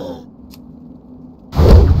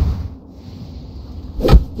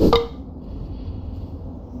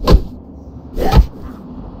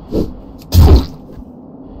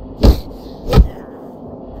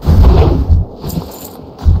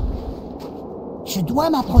 Je dois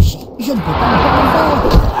m'approcher. Je ne peux pas encore le faire.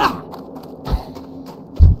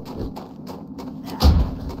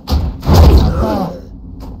 Encore.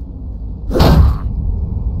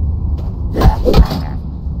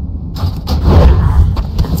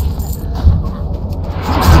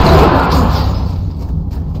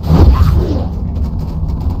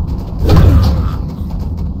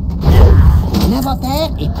 L'inventaire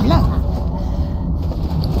est plein.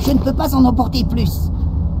 Je ne peux pas en emporter plus.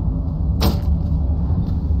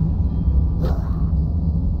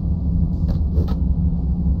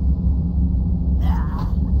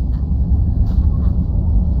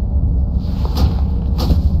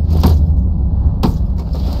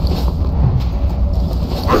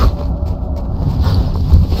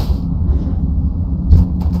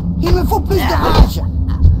 Il me faut plus de rage.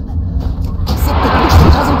 Cette technique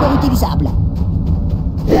n'est pas encore utilisable.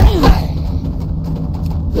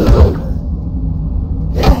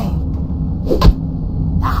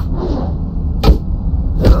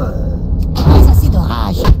 Pas assez de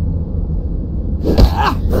rage.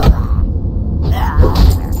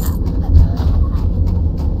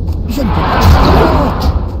 Je ne peux pas le faire.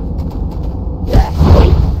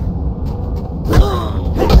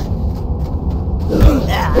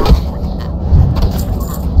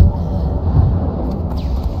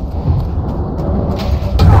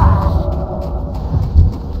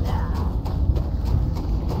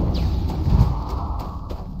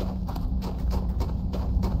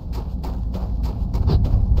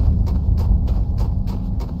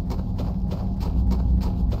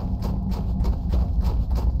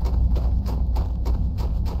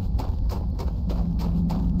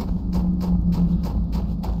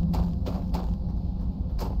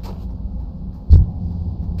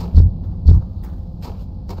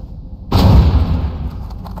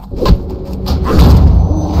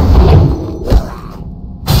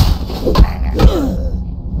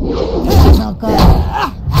 Encore.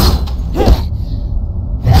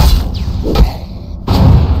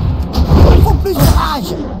 Il faut plus de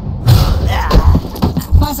rage.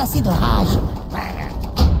 Pas assez de rage.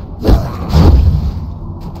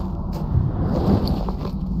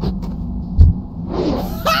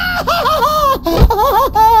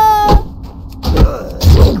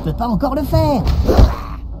 Je ne peux pas encore le faire.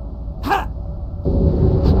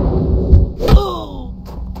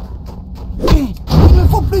 Il me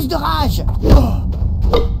faut plus de rage.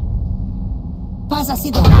 Pas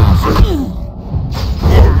assez de rage.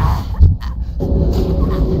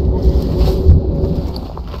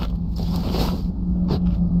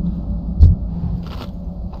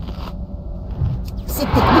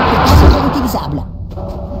 Cette technique n'est pas encore utilisable.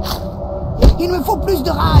 Il me faut plus de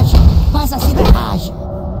rage. Pas assez de rage.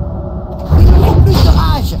 Il me faut plus de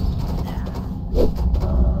rage.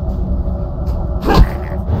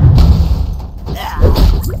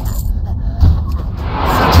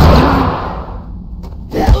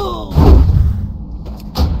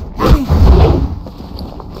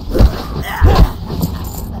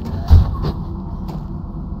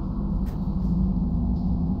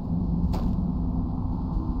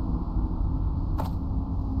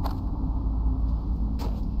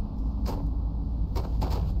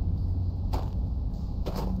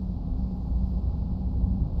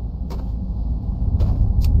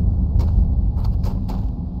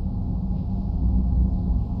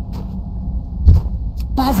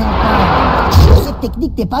 Pas encore. Cette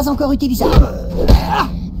technique n'est pas encore utilisable.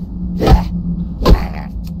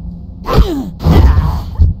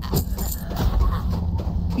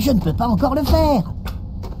 Je ne peux pas encore le faire.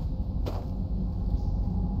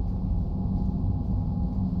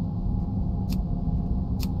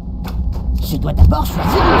 Je dois d'abord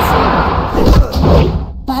choisir une cible.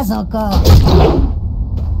 Pas encore.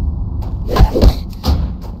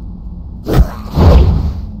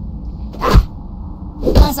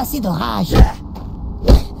 Pas assez de rage. Je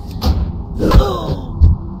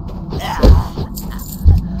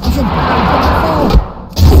ne peux pas encore le faire.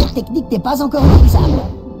 Cette technique n'est pas encore utilisable.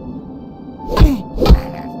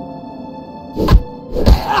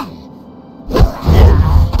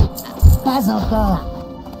 Pas encore.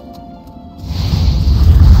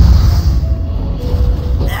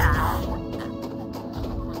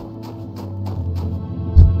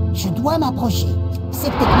 Je dois m'approcher.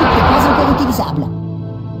 Cette technique n'est pas encore utilisable.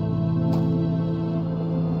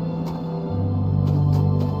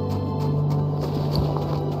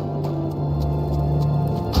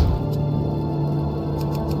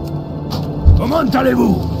 Comment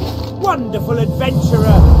allez-vous? Wonderful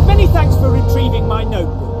adventurer! Many thanks for retrieving my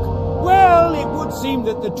notebook. Well, it would seem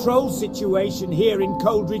that the troll situation here in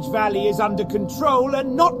Coldridge Valley is under control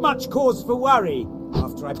and not much cause for worry.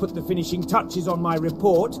 After I put the finishing touches on my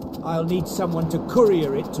report, I'll need someone to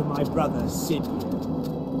courier it to my brother, Sid.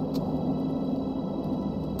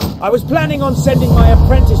 I was planning on sending my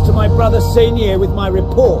apprentice to my brother Senior with my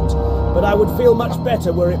report, but I would feel much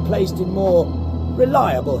better were it placed in more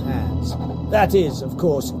reliable hands. That is, of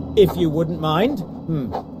course, if you wouldn't mind.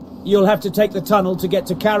 You'll have to take the tunnel to get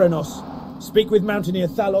to Karanos. Speak with Mountaineer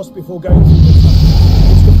Thalos before going through the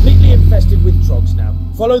tunnel. It's completely infested with trogs now.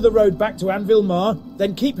 Follow the road back to Anvil Mar,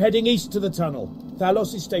 then keep heading east to the tunnel.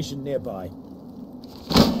 Thalos is stationed nearby.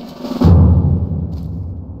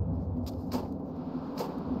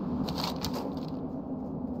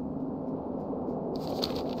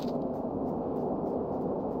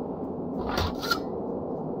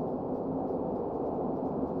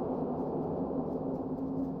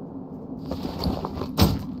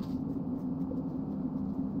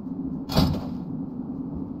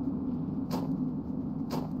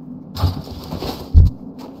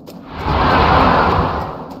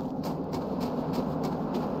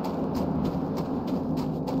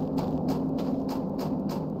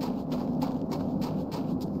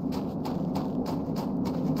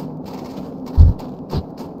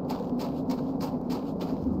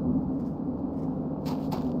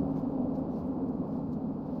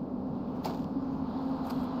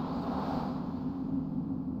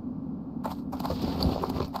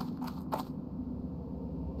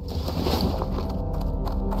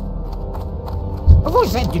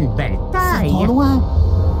 Vous êtes d'une belle taille. C'est trop loin.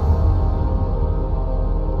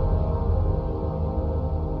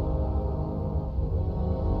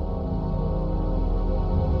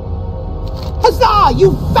 Huzzah!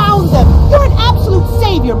 You found them! You're an absolute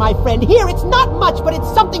savior, my friend. Here, it's not much, but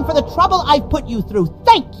it's something for the trouble I've put you through.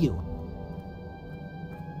 Thank you.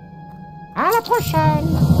 À la prochaine.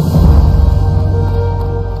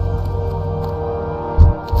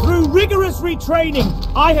 Through rigorous retraining,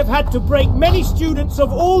 I have had to break many students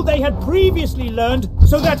of all they had previously learned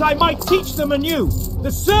so that I might teach them anew.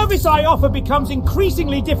 The service I offer becomes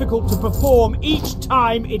increasingly difficult to perform each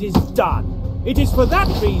time it is done. It is for that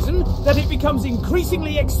reason that it becomes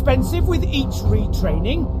increasingly expensive with each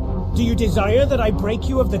retraining. Do you desire that I break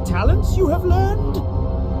you of the talents you have learned?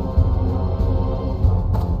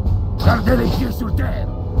 Gardez les pieds sur terre.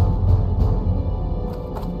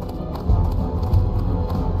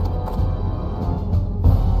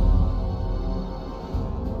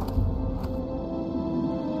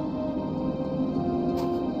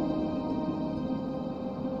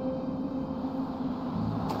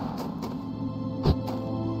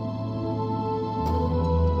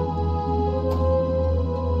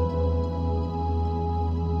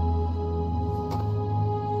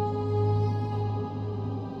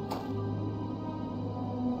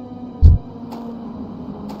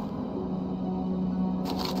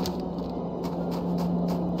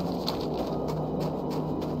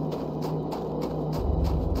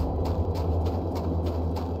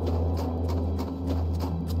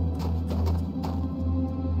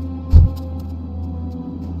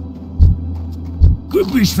 Que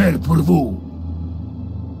puis-je faire pour vous?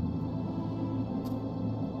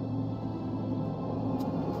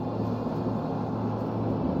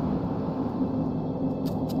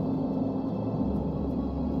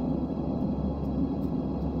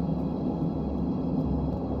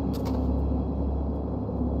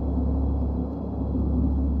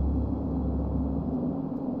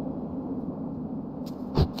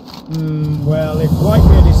 Well, if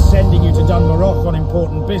Whitebeard is sending you to Dunmarroch on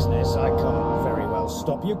important business, I can't very well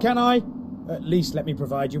stop you, can I? At least let me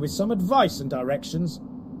provide you with some advice and directions.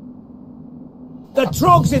 The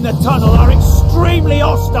Trogs in the tunnel are extremely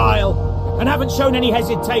hostile and haven't shown any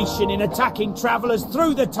hesitation in attacking travellers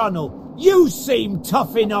through the tunnel. You seem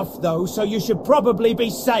tough enough, though, so you should probably be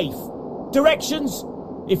safe. Directions?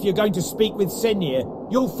 If you're going to speak with Senir,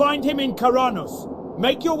 you'll find him in Karanos.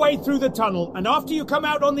 Make your way through the tunnel, and after you come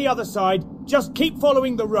out on the other side, just keep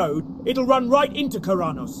following the road. It'll run right into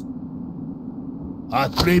Karanos. À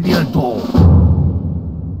très bientôt.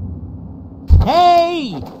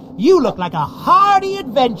 Hey! You look like a hardy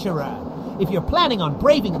adventurer. If you're planning on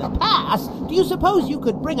braving the pass, do you suppose you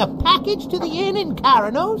could bring a package to the inn in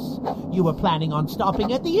Karanos? You were planning on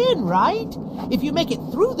stopping at the inn, right? If you make it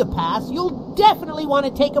through the pass, you'll definitely want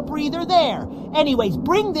to take a breather there. Anyways,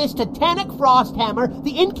 bring this to Tannock Frosthammer,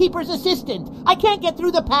 the innkeeper's assistant. I can't get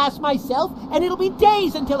through the pass myself, and it'll be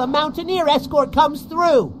days until a mountaineer escort comes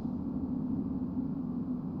through.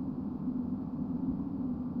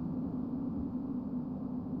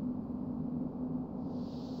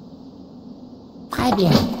 Très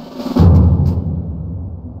bien.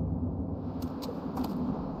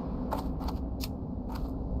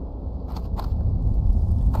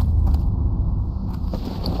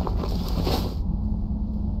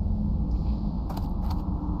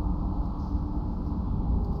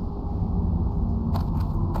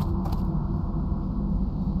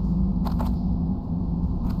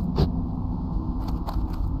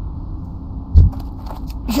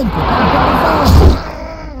 Je ne peux pas encore le faire.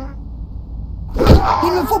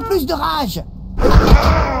 Il me faut plus de rage.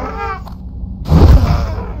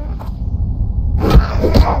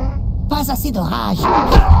 Pas assez de rage.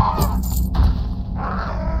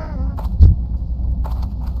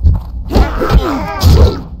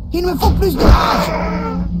 Il me faut plus de rage.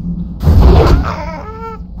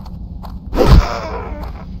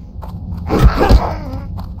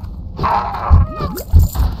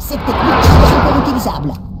 Cette technique est super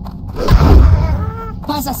utilisable.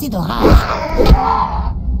 Pas assez de rage.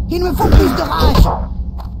 Il me faut plus de rage.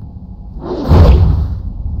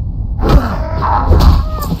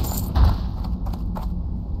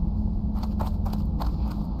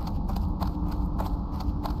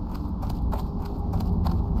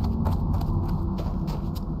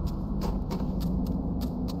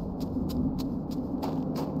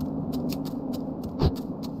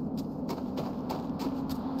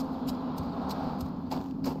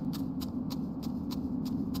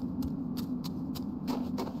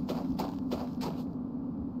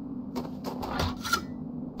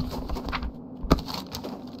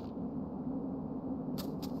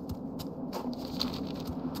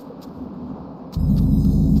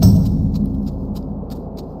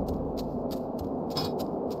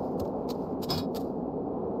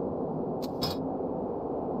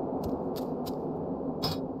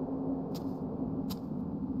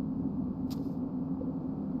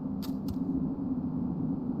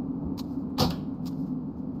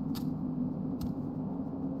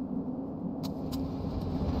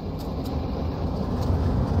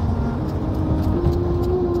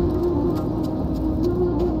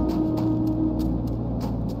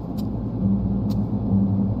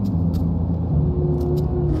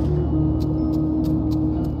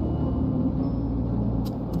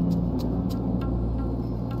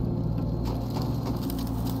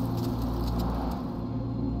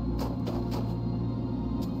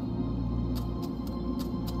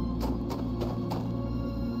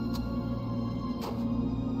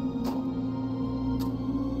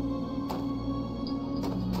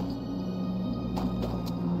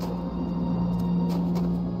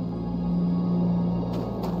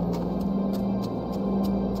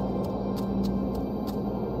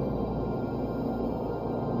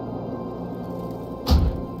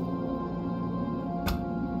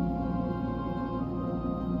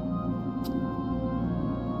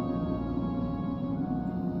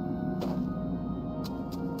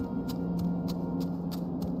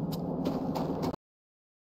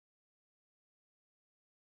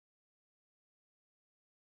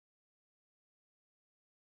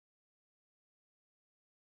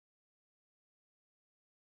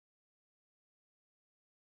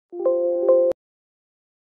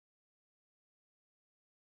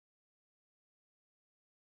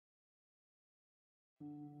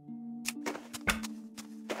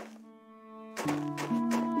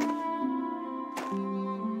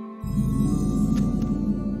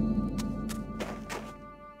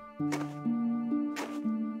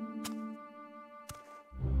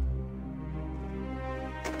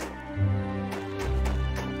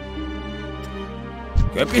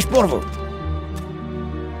 Que puis-je pour vous?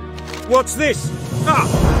 What's this?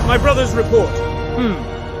 Ah, my brother's report.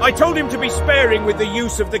 I told him to be sparing with the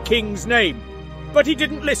use of the king's name, but he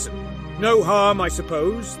didn't listen. No harm, I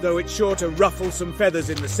suppose, though it's sure to ruffle some feathers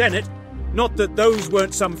in the Senate. Not that those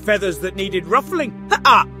weren't some feathers that needed ruffling.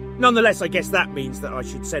 Ha-ha! Nonetheless, I guess that means that I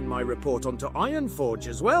should send my report on to Ironforge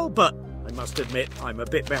as well, but I must admit I'm a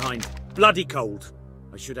bit behind. Bloody cold.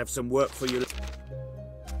 I should have some work for you.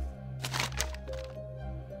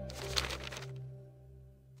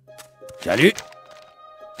 Salut.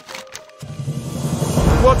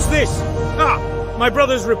 What's this? Ah, my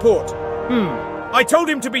brother's report. I told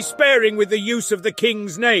him to be sparing with the use of the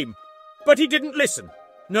king's name, but he didn't listen.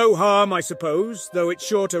 No harm, I suppose, though it's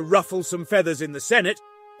sure to ruffle some feathers in the Senate.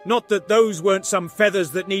 Not that those weren't some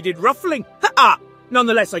feathers that needed ruffling. Ha-ha!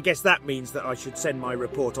 Nonetheless, I guess that means that I should send my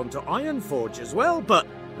report on to Ironforge as well, but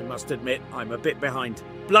I must admit I'm a bit behind.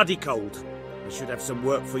 Bloody cold. I should have some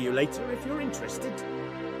work for you later if you're interested.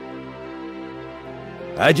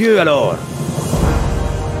 Adieu alors.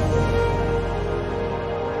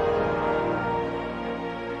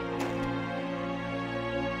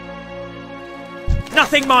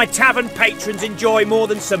 Nothing my tavern patrons enjoy more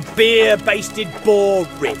than some beer-basted boar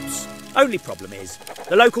ribs. Only problem is,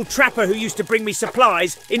 the local trapper who used to bring me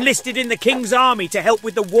supplies enlisted in the King's army to help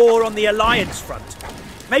with the war on the Alliance front.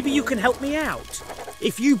 Maybe you can help me out.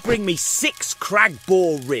 If you bring me 6 crag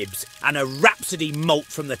boar ribs and a Rhapsody malt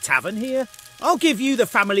from the tavern here, I'll give you the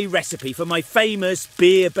family recipe for my famous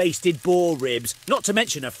beer-basted boar ribs, not to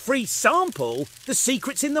mention a free sample, the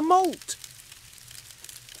secret's in the malt.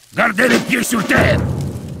 Gardez les pieds sur terre.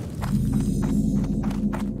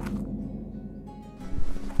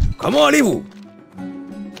 Comment allez-vous?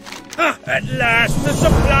 Ah, at last, the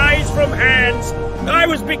supplies from hands. I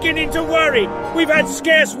was beginning to worry. We've had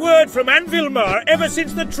scarce word from Anvilmar ever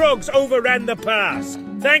since the Trogs overran the pass.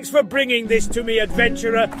 Thanks for bringing this to me,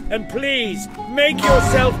 adventurer, and please, make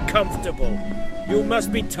yourself comfortable. You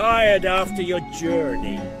must be tired after your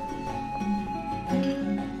journey.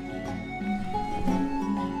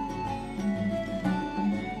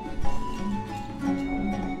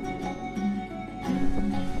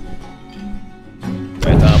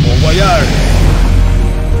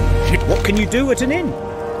 What can you do at an inn?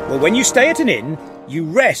 Well, when you stay at an inn, you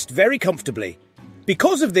rest very comfortably.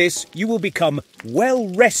 Because of this, you will become well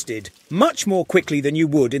rested much more quickly than you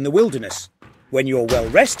would in the wilderness. When you're well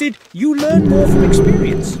rested, you learn more from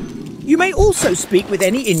experience. You may also speak with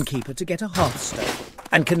any innkeeper to get a hearthstone,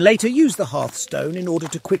 and can later use the hearthstone in order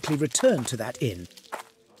to quickly return to that inn.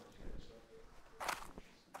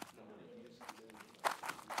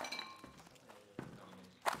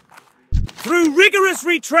 Through rigorous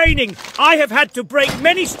retraining, I have had to break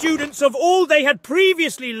many students of all they had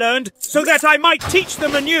previously learned so that I might teach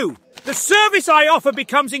them anew. The service I offer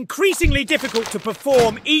becomes increasingly difficult to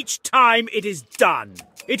perform each time it is done.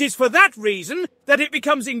 It is for that reason that it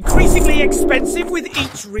becomes increasingly expensive with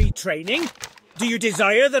each retraining. Do you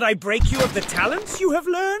desire that I break you of the talents you have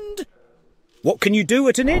learned? What can you do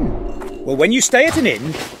at an inn? Well, when you stay at an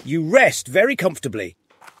inn, you rest very comfortably.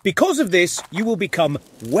 Because of this, you will become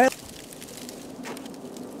well...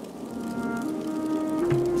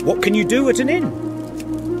 What can you do at an inn?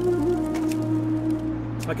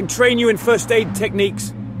 I can train you in first aid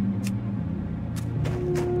techniques.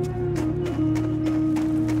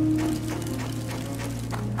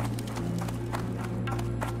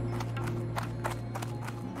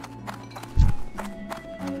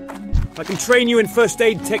 I can train you in first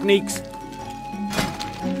aid techniques.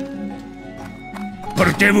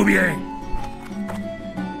 Portez-vous bien.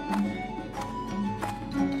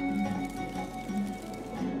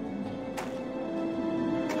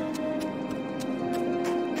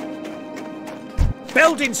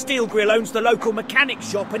 Beldin Steelgrill owns the local mechanic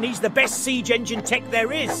shop and he's the best siege engine tech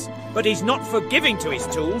there is. But he's not forgiving to his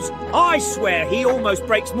tools. I swear he almost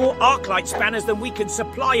breaks more arclight spanners than we can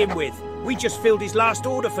supply him with. We just filled his last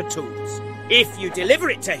order for tools. If you deliver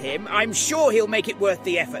it to him, I'm sure he'll make it worth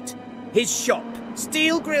the effort. His shop,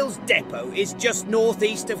 Steelgrill's depot, is just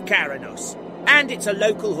northeast of Karanos. And it's a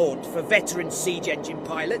local haunt for veteran siege engine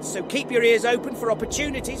pilots, so keep your ears open for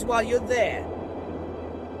opportunities while you're there.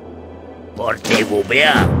 Portez-vous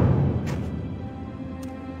bien.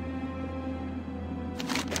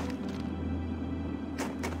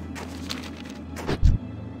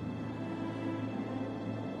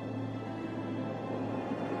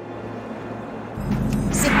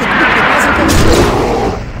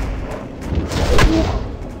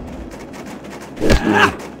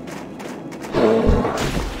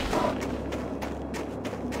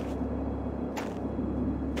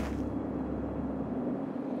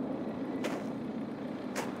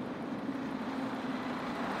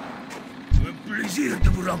 plaisir de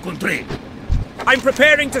vous rencontrer. I'm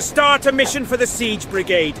preparing to start a mission for the Siege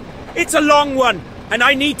Brigade. It's a long one, and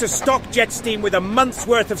I need to stock Jetsteam with a month's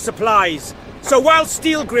worth of supplies. So while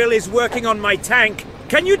Steel Grill is working on my tank,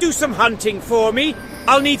 can you do some hunting for me?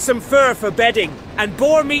 I'll need some fur for bedding, and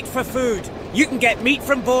boar meat for food. You can get meat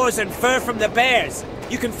from boars and fur from the bears.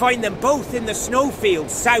 You can find them both in the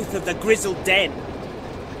snowfields south of the Grizzled Den.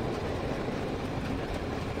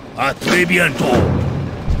 À très bientôt.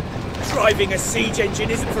 Driving a siege engine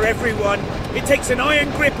isn't for everyone. It takes an iron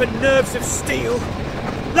grip and nerves of steel.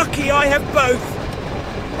 Lucky I have both.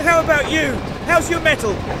 How about you? How's your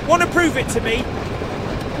metal? Want to prove it to me?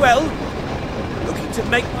 Well, looking to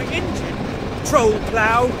make my engine, troll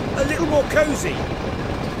plough, a little more cosy.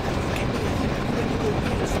 Get me a heap of renewable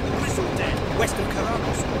beans from the Grizzled Den, west of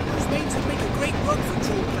Caranos. Those mains would make a great rug for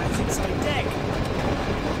troll ploughs inside deck.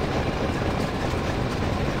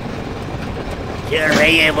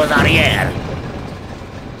 Surveillez vos arrières.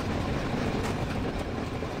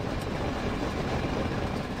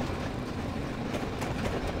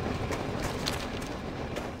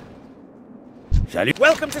 Salut.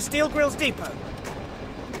 Welcome to Steel Grill's depot.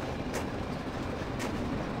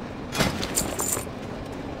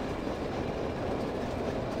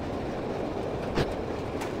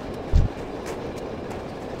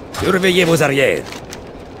 Surveillez vos arrières.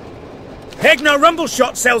 Hegnar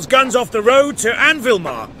Rumbleshot sells guns off the road to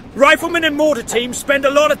Anvilmar. Riflemen and mortar teams spend a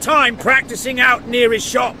lot of time practicing out near his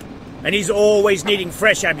shop, and he's always needing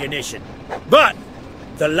fresh ammunition. But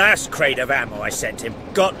the last crate of ammo I sent him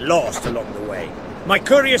got lost along the way. My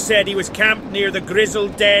courier said he was camped near the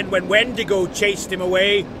Grizzled Den when Wendigo chased him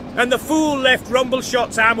away, and the fool left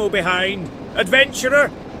Rumbleshot's ammo behind. Adventurer,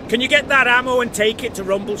 can you get that ammo and take it to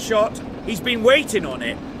Rumbleshot? He's been waiting on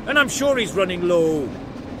it, and I'm sure he's running low.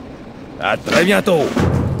 À très bientôt.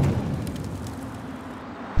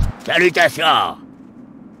 Salutations.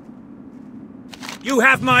 You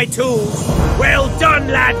have my tools. Well done,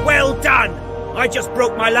 lad, well done. I just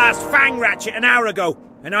broke my last fang ratchet an hour ago,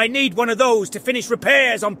 and I need one of those to finish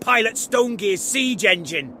repairs on Pilot Stonegear's siege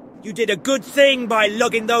engine. You did a good thing by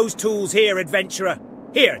lugging those tools here, adventurer.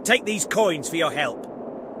 Here, take these coins for your help.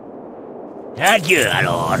 Adieu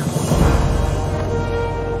alors.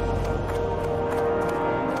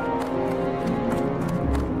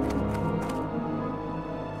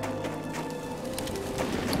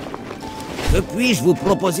 Que puis-je vous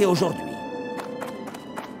proposer aujourd'hui?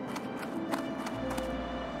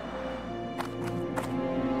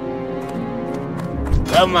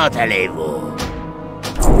 Comment allez-vous?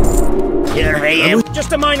 Surveillez.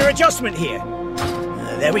 Just a minor adjustment here.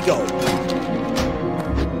 There we go.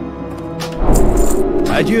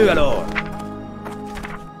 Adieu alors.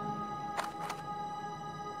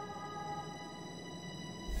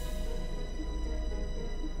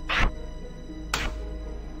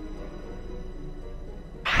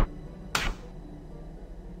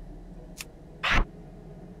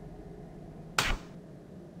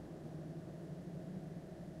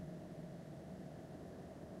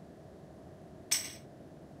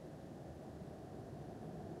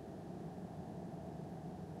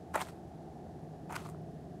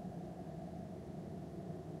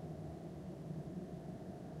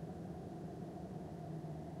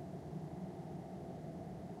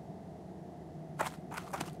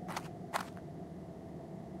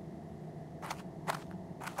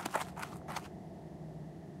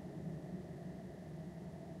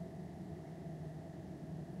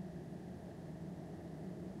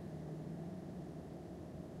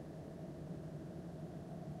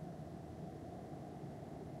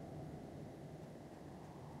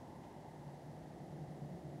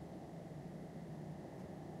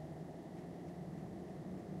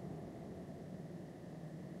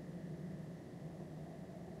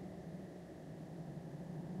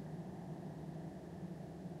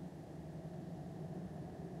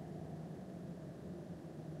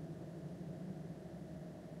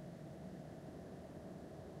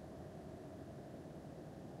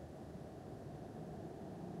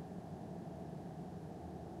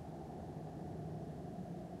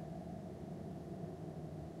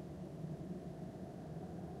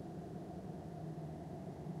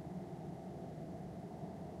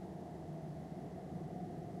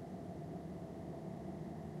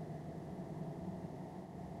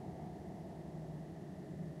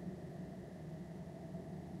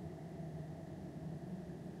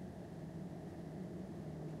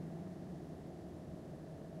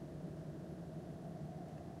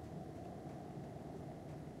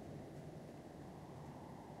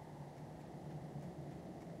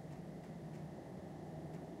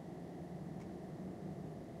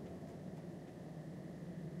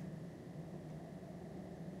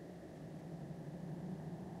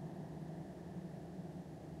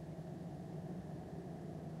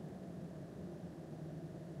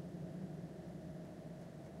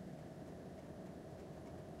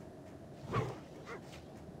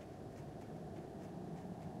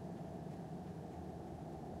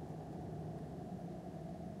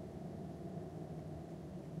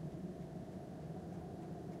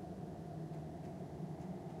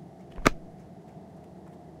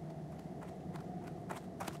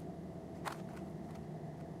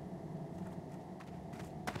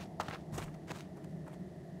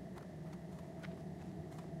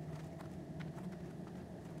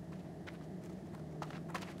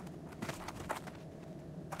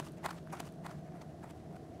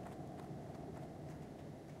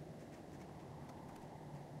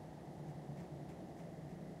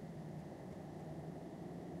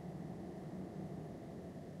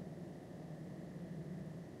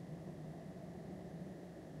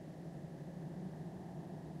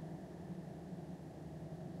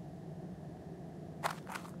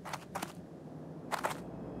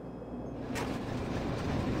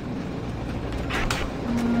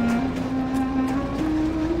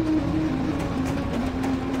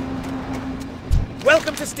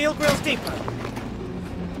 Welcome to Steel Grill's Depot.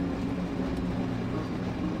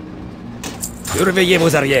 Surveillez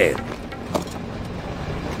vos arrières.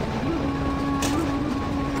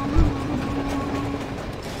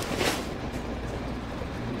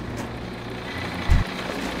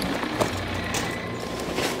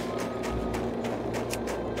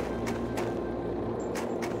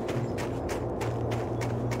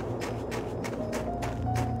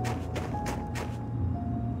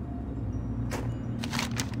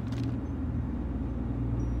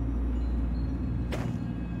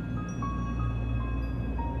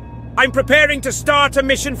 I'm preparing to start a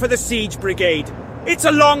mission for the Siege Brigade. It's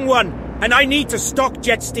a long one, and I need to stock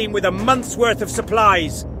Jetsteam with a month's worth of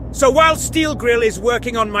supplies. So while Steel Grill is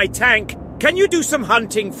working on my tank, can you do some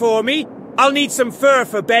hunting for me? I'll need some fur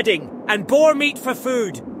for bedding, and boar meat for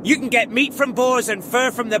food. You can get meat from boars and fur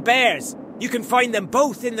from the bears. You can find them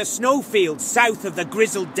both in the snowfields south of the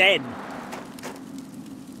Grizzled Den.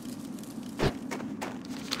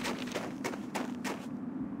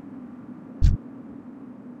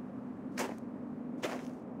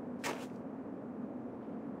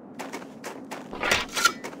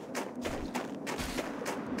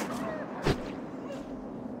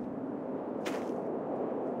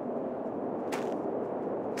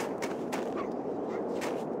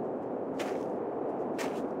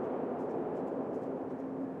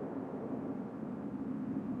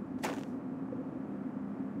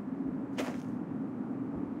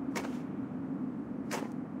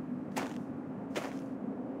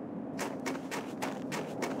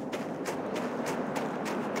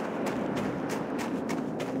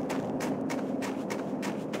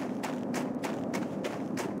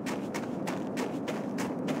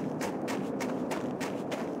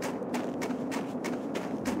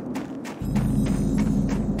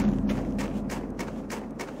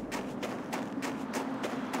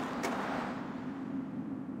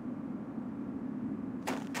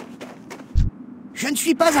 Je ne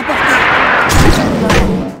suis pas à portée.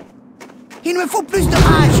 Il me faut plus de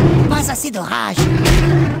rage. Pas assez de rage.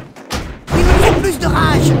 Il me faut plus de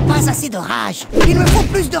rage. Pas assez de rage. Il me faut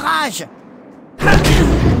plus de rage.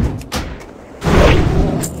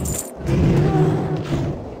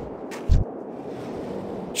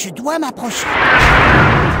 Je dois m'approcher.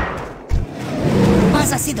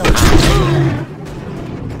 Pas assez de rage.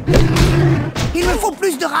 Il me faut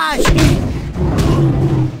plus de rage.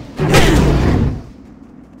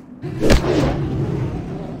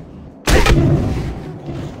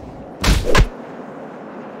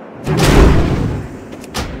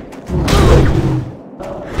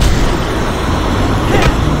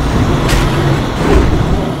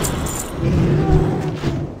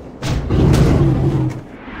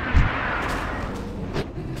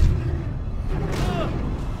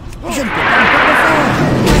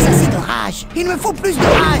 Il me faut plus de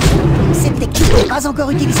rage. Cette technique n'est pas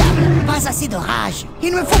encore utilisable. Pas assez de rage.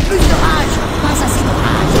 Il me faut plus de rage. Pas assez de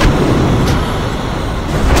rage.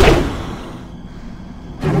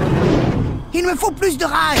 Il me faut plus de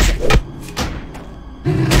rage.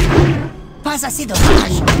 Pas assez de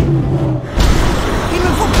rage. Il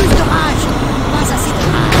me faut plus de rage. Pas assez de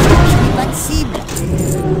rage. Je n'ai pas de cible.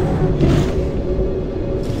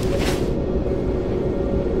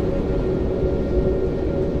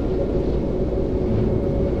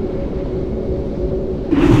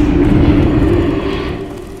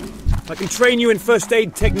 I can train you in first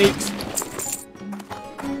aid techniques.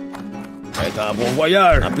 Un bon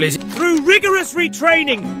voyage. Un plaisir. Through rigorous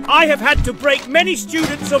retraining, I have had to break many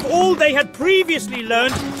students of all they had previously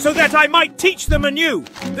learned so that I might teach them anew.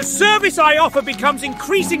 The service I offer becomes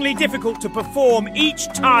increasingly difficult to perform each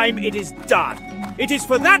time it is done. It is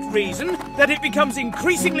for that reason that it becomes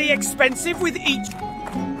increasingly expensive with each...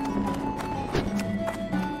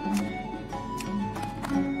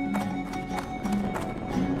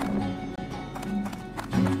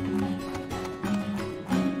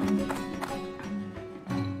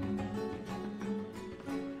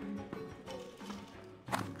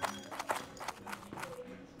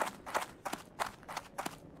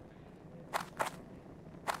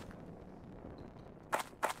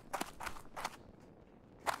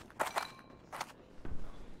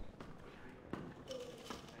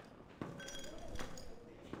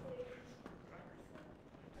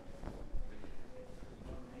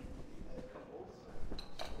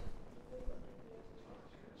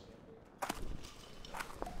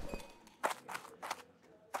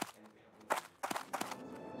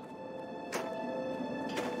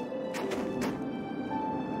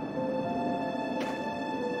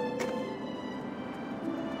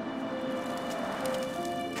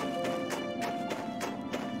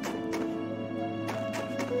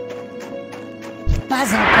 Pas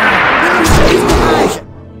encore. Il me faut plus de rage.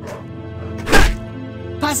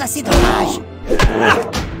 Pas assez de rage.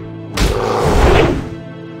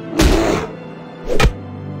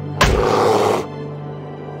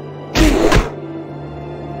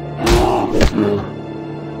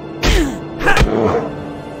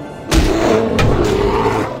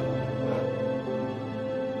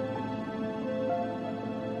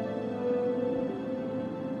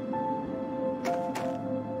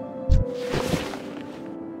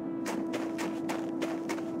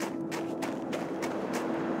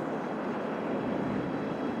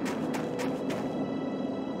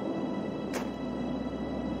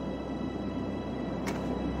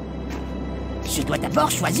 Je dois d'abord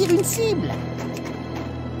choisir une cible.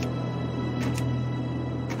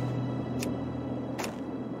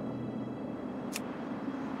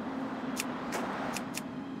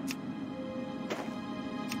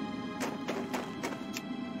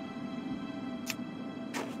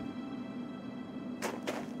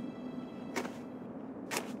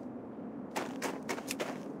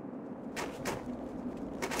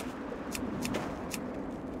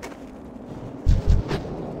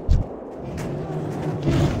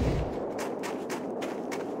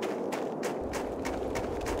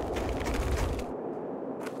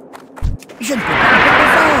 Je ne peux pas encore le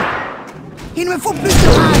faire. Il me faut plus de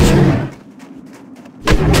rage.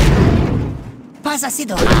 Pas assez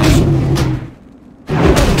de rage.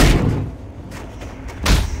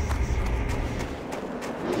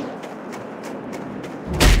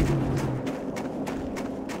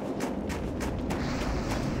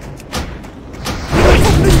 Il me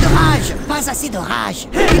faut plus de rage. Pas assez de rage.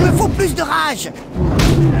 Il me faut plus de rage.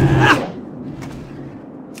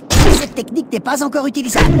 Cette technique n'est pas encore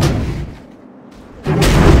utilisable.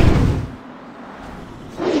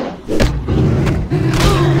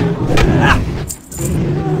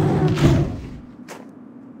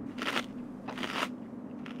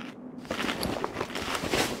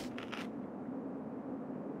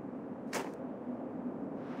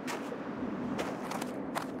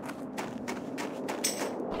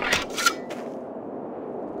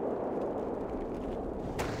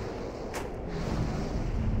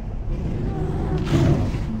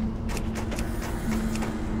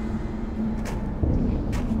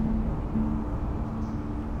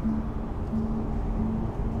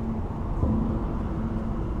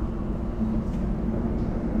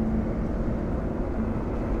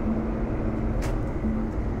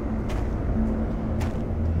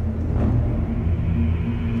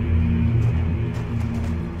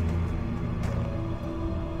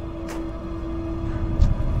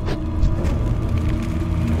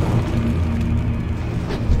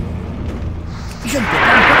 Je ne peux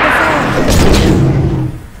pas encore le faire.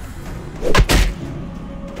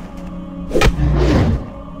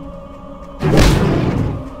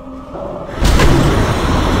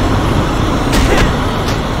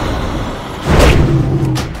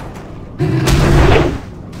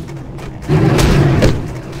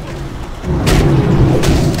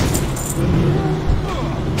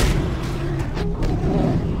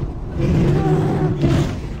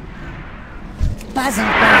 Pas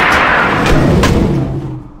encore.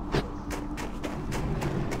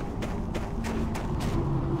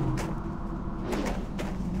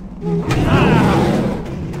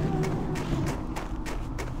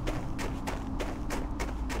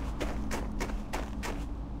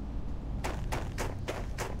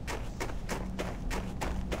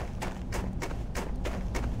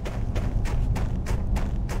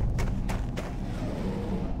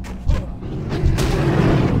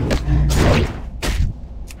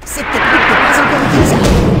 Cette technique n'est pas encore utilisable.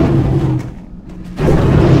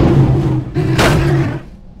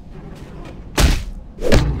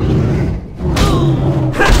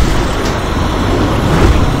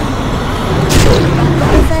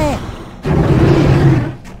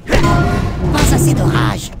 Pas assez de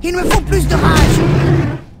rage. Il me faut plus de rage.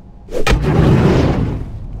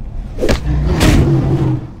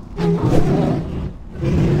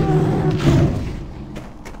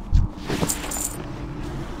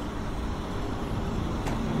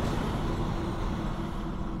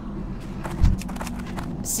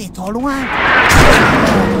 C'est trop loin.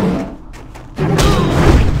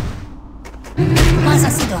 Pas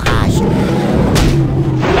assez de rage.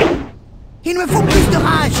 Il me faut plus de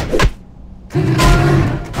rage.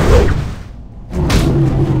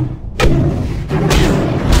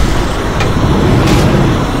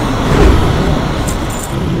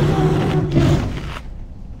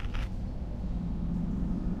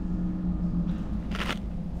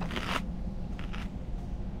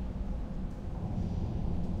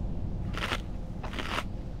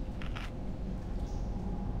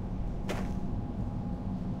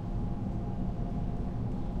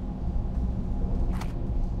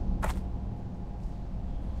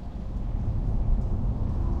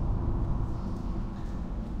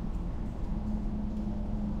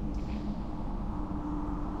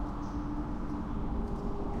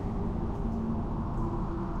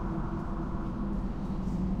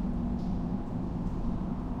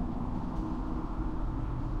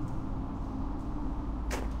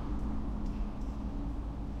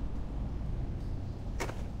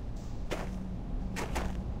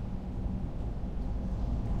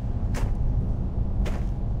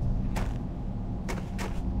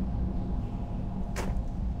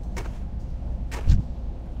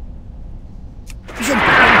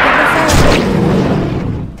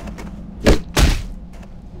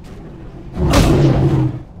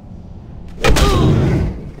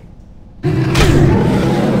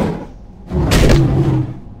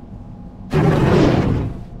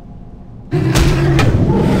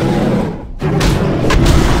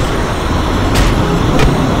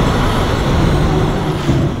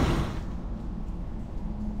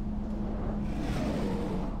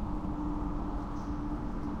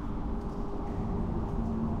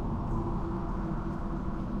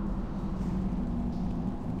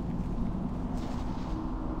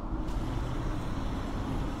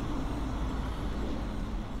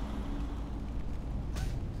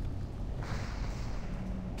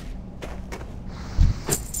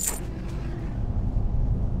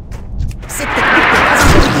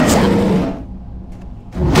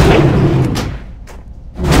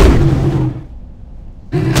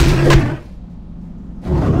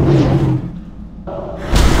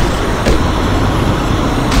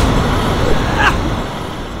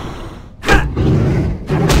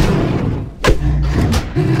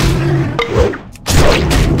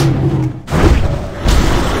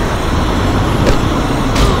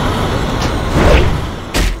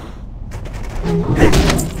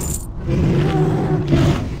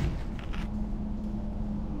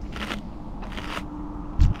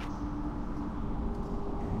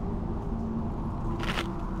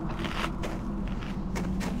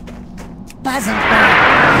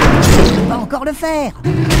 le faire.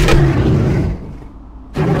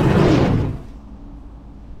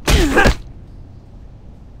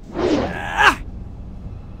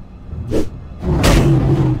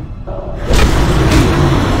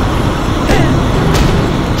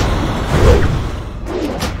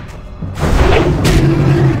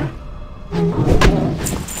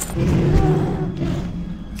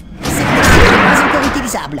 Pas encore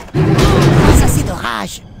utilisable. Pas assez de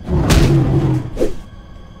rage.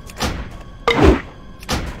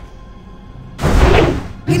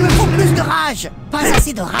 Il me faut plus de rage. Pas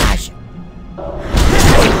assez de rage.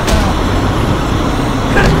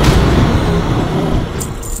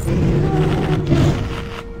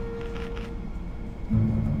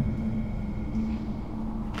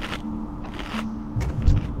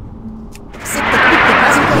 Cette technique n'est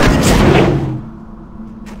pas encore utilisable.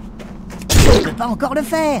 Je ne peux pas encore le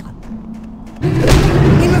faire.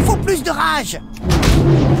 Il me faut plus de rage.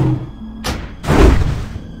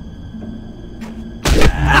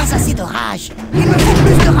 Pas assez de rage. Il me faut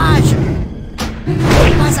plus de rage.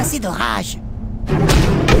 Pas assez de rage.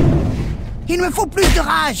 Il me faut plus de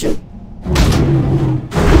rage.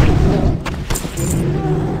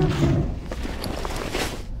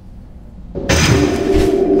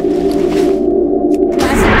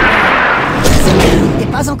 Pas encore. Cette technique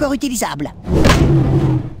n'est pas encore utilisable.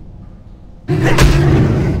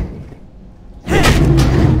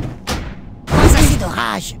 Pas assez de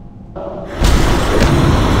rage.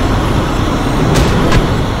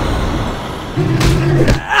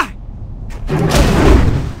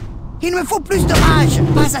 Il me faut plus de rage.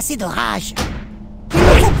 Pas assez de rage. Il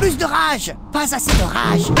me faut plus de rage. Pas assez de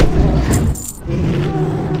rage.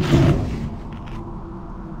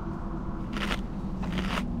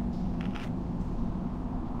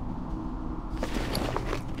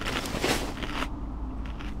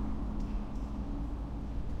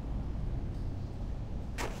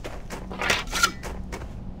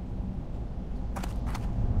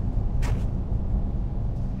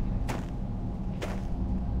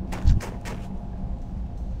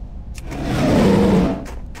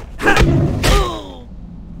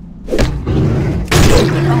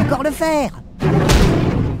 Le faire.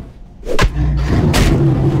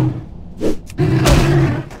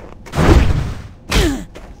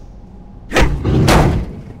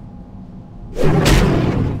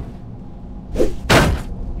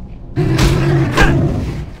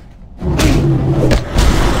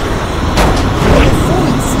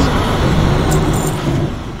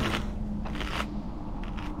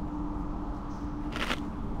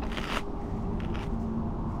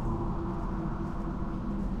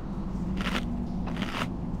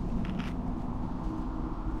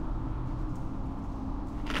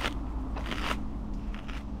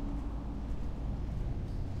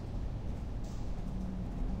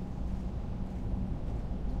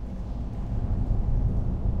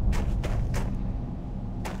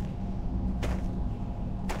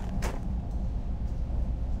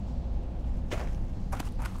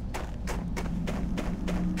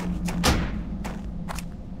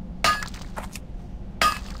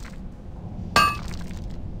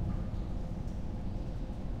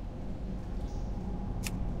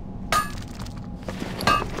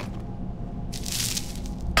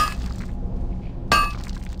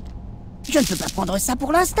 Je ne peux pas prendre ça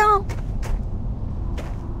pour l'instant.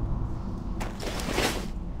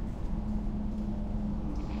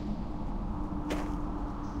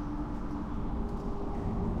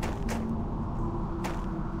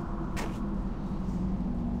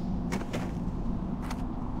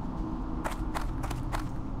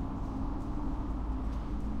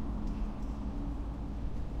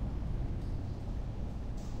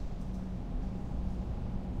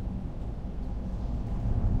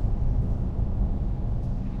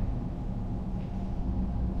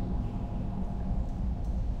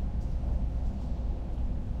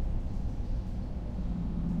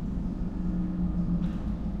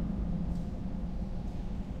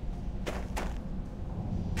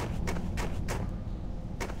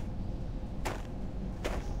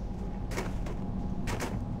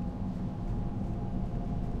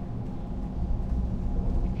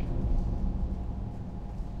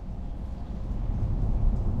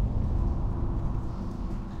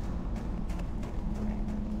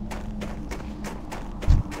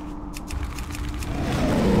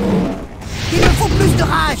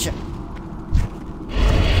 Rage.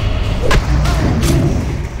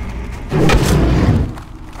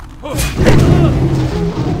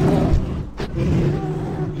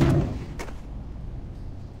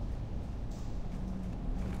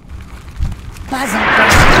 Pas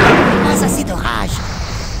encore. Pas assez de rage.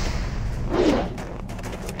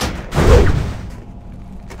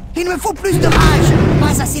 Il me faut plus de rage.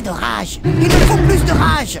 Pas assez de rage. Il me faut plus de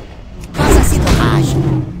rage. Pas assez de rage.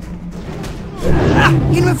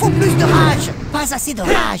 Il me faut plus de rage. Pas assez de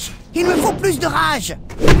rage. Il me faut plus de rage.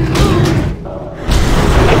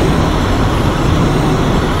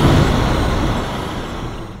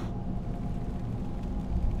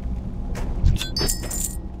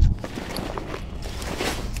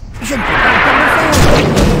 Je ne peux pas encore le faire.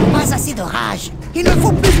 Pas assez de rage. Il me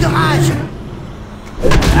faut plus de rage.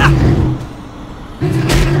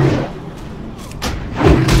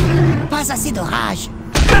 Pas assez de rage.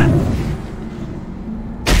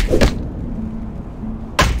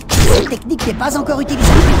 Cette technique n'est pas encore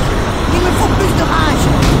utilisable. Il me faut plus de rage.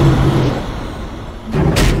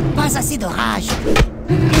 Pas assez de rage.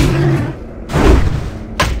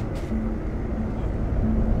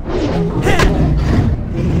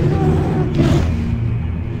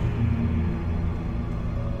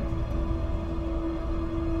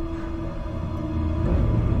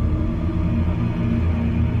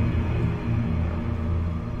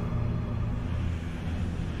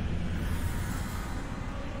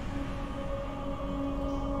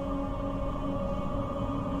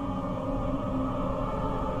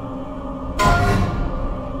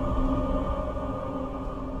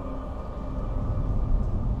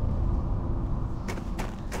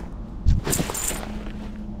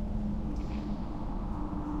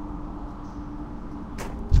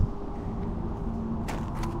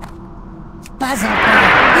 Pas encore.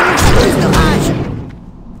 Il me faut plus de rage.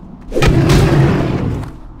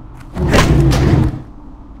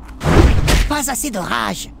 Pas assez de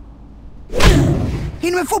rage.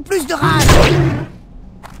 Il me faut plus de rage.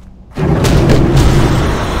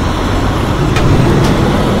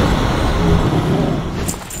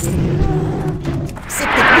 Cette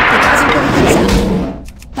technique n'est pas encore utilisable.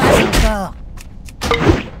 Pas encore.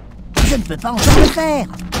 Je ne peux pas encore le faire.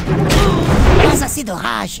 Pas assez de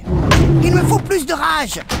rage. Il me faut plus de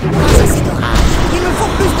rage. Pas assez de rage. Il me faut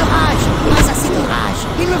plus de rage. Pas assez de rage.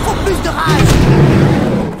 Il me faut plus de rage.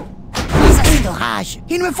 Pas assez de rage.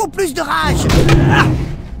 Il me faut plus de rage.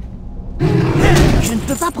 Je ne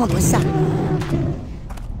peux pas prendre ça.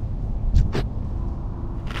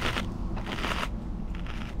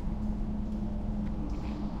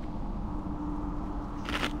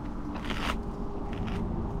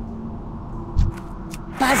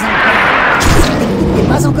 Pas encore. Cette technique n'est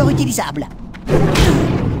pas encore utilisable.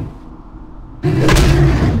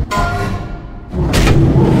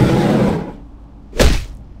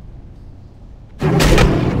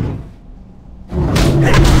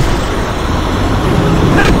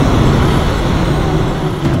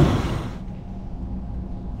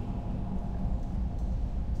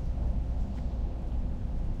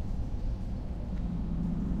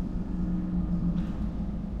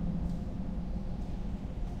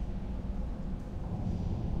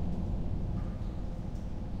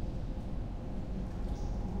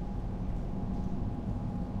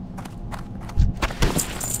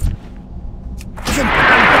 Je ne peux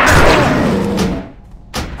pas encore le faire.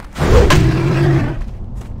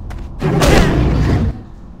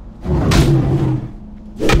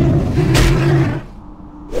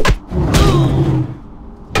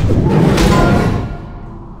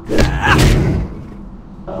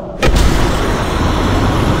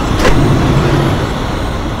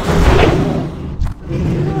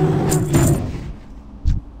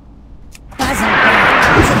 Pas encore.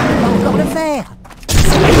 Je ne peux pas encore le faire.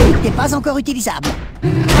 Cette technique n'est pas encore utilisable.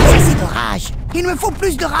 Pas assez de rage. Il me faut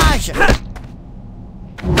plus de rage.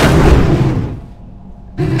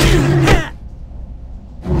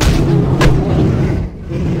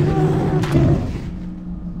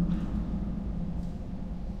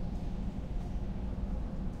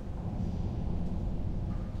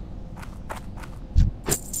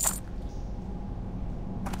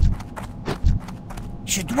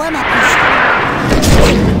 Je dois m'approcher.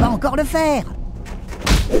 Je ne peux pas encore le faire.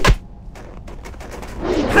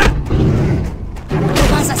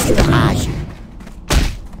 Pas assez de rage.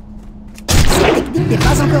 Cette technique n'est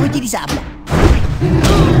pas encore utilisable.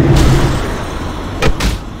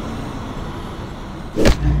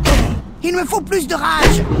 Il me faut plus de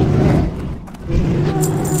rage.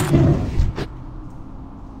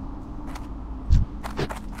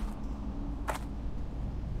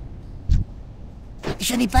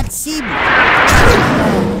 Je n'ai pas de cible.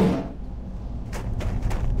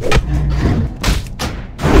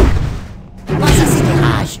 Pas assez de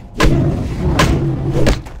rage.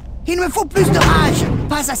 Il me faut plus de rage.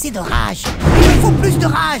 Pas assez de rage. Il me faut plus de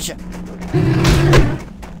rage.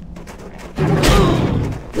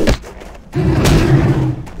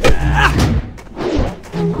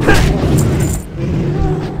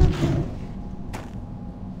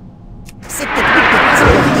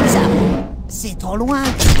 trop loin.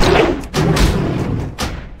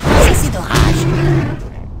 Pas assez de rage.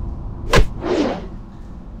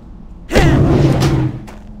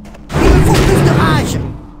 Il me faut plus de rage.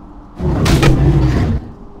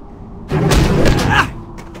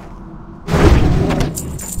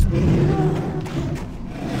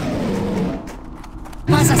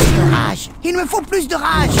 Pas assez de rage. Il me faut plus de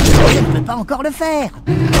rage. Je ne peux pas encore le faire.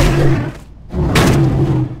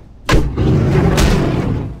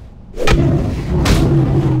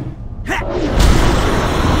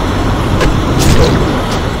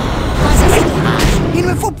 Il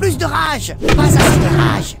me faut plus de rage. Pas assez de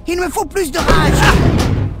rage. Il me faut plus de rage.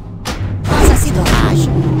 Pas assez de rage.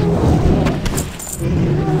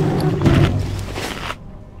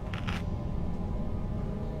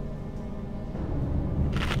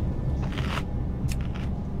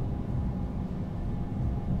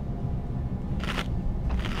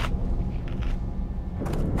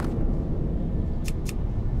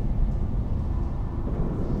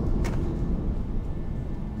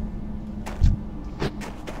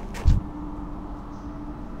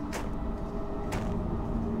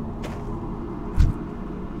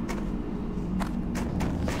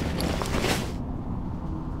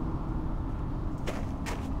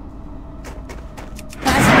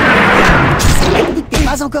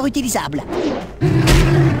 Pas encore utilisable.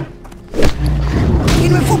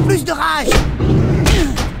 Il me faut plus de rage.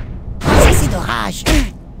 Pas assez de rage.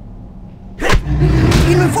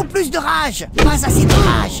 Il me faut plus de rage. Pas assez de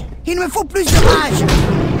rage. Il me faut plus de rage.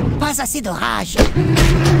 Pas assez de rage. Il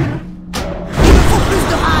me faut plus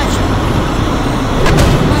de rage.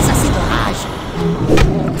 Pas assez de rage.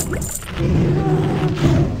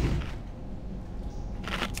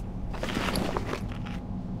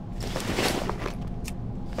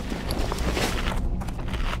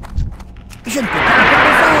 Je ne peux pas encore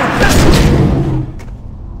le faire.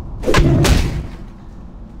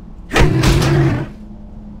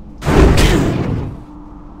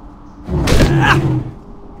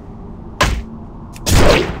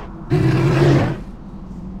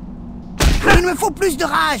 Il me faut plus de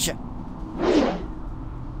rage.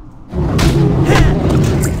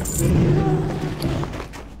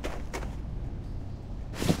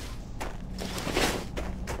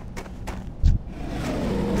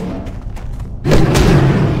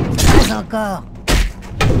 Encore.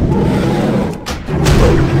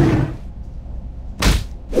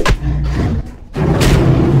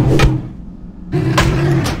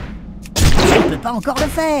 Je ne peux pas encore le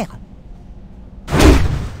faire.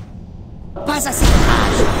 Pas assez de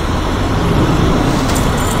rage.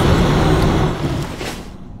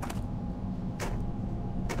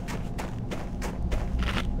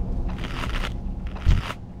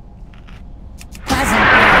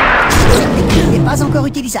 Pas encore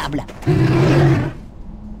utilisable.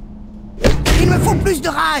 Il me faut plus de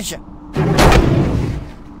rage.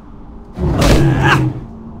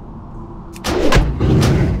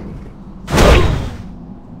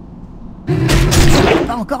 Je ne peux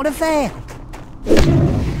pas encore le faire.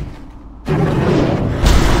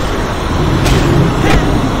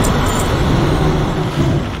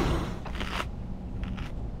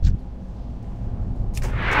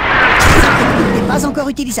 Il n'est pas encore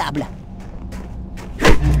utilisable.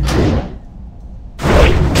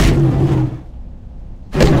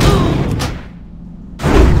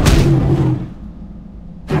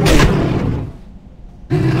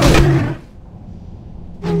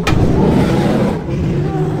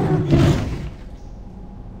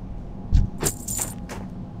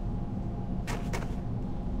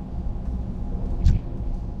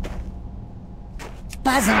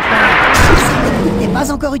 Pas encore. Cette technique n'est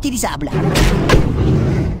pas encore utilisable.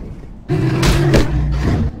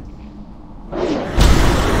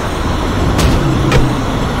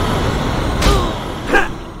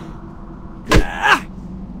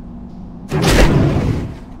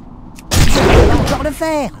 Je ne peux pas encore le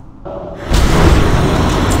faire.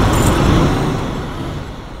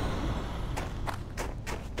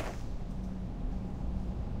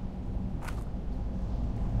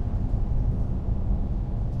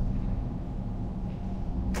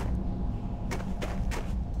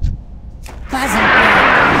 Pas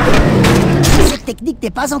encore. Cette technique n'est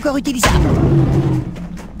pas encore utilisable.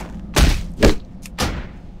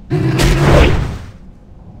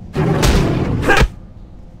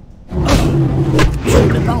 Je ne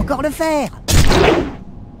peux pas encore le faire.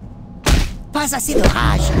 Pas assez de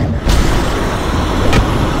rage.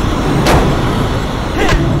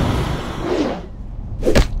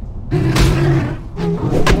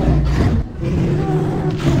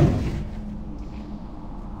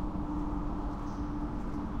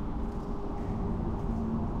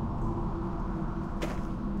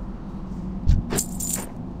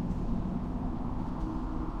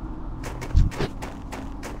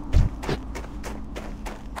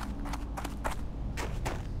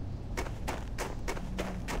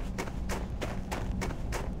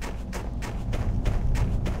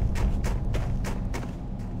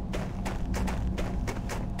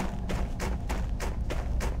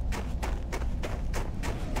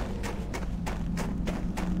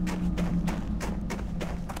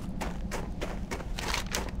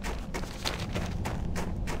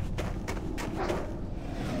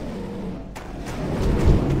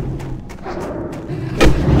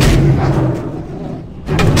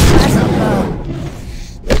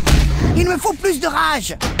 me faut plus de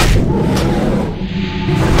rage.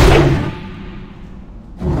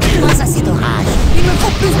 Pas assez de rage. Il me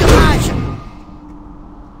faut plus de rage.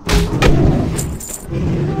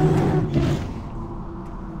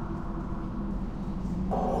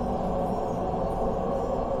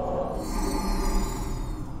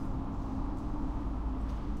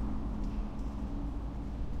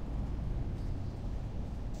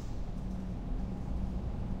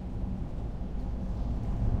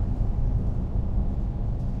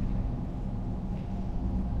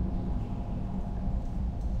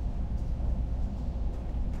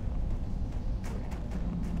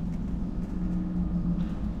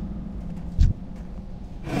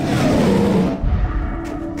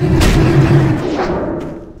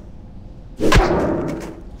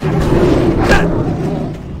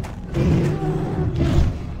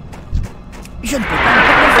 Je ne peux pas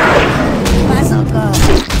encore le faire. Pas encore.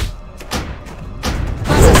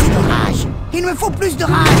 Pas assez de rage. Il me faut plus de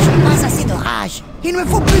rage. Pas assez de rage. Il me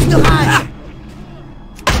faut plus de rage.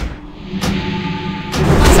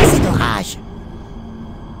 Pas assez de rage.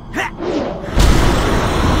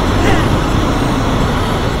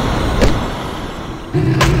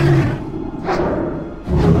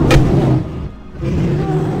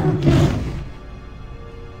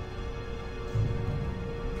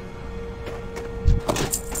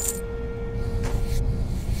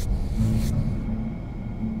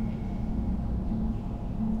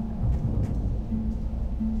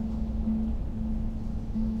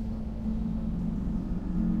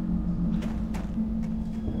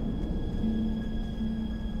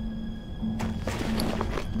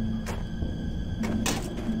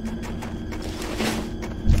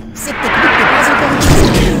 Cette technique n'est pas encore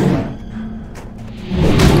utilisée.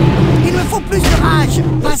 Il me faut plus de rage.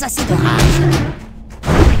 Pas assez de rage.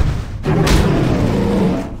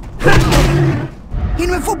 Il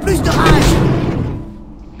me faut plus de rage.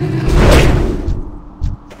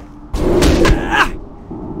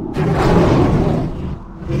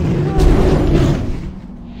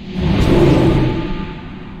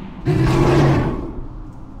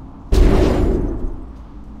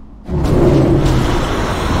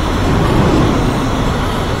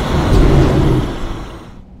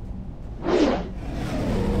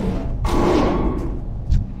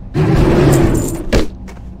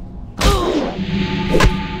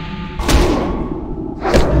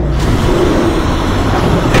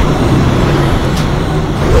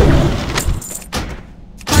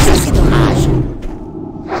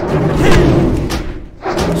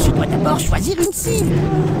 Choisir une cible.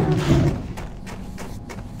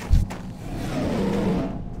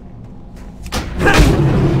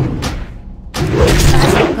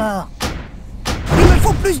 Pas encore. Il me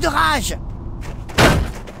faut plus de rage.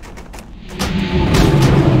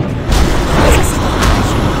 Pas assez de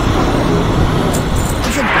rage.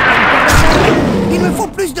 Je ne peux pas encore le faire. Il me faut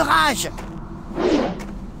plus de rage.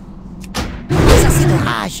 Pas assez de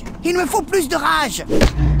rage. Il me faut plus de rage.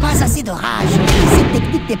 Pas assez de rage. Cette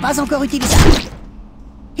technique n'est pas encore utilisable.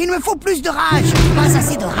 Il me faut plus de rage. Pas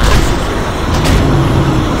assez de rage.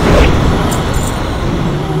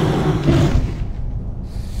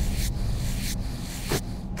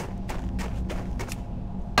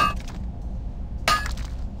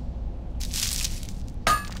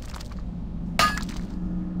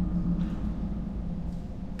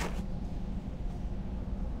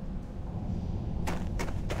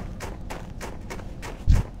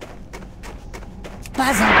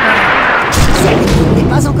 Pas encore. Cette technique n'est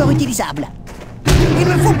pas encore utilisable. Il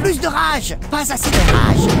me faut plus de rage. Pas assez de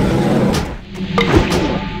rage.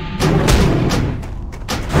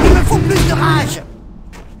 Il me faut plus de rage.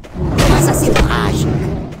 Pas assez de rage.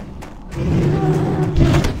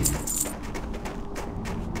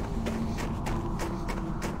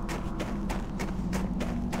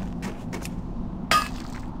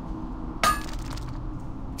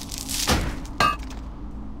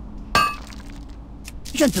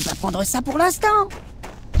 Je ne peux pas prendre ça pour l'instant.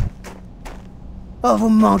 Oh, vous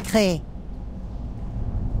me manquerez.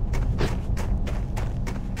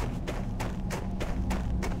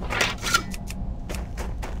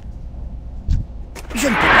 Je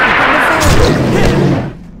ne peux pas encore le faire.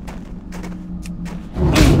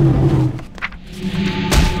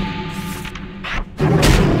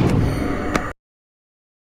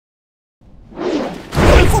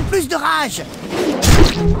 Il me faut plus de rage.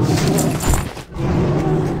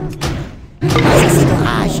 Pas assez de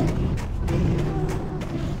rage.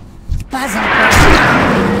 Pas encore.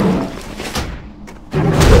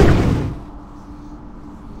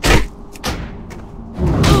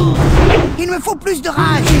 Il me faut plus de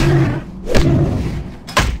rage.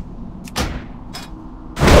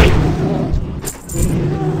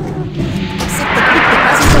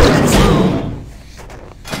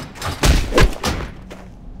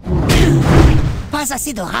 Pas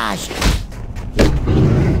assez de rage.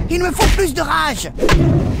 Il me faut plus de rage.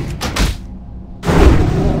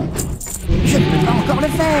 Je ne peux pas encore le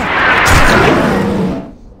faire.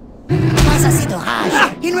 Pas assez de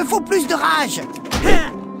rage. Il me faut plus de rage.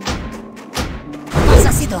 Pas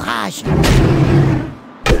assez de rage.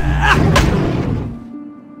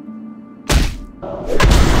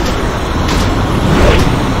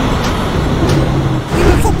 Il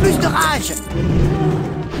me faut plus de rage.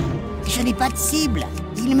 Je n'ai pas de cible.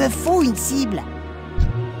 Il me faut une cible.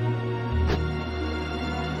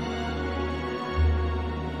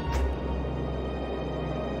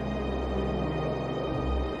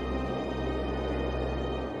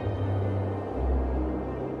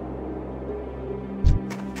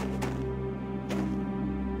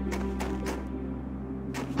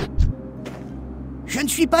 Je ne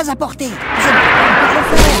suis pas à portée. Je ne peux pas encore le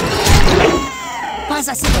faire.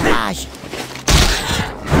 Pas assez de rage.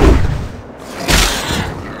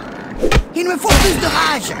 Il me faut plus de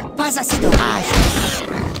rage. Pas assez de rage.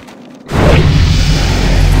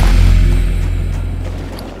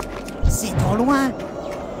 C'est trop loin.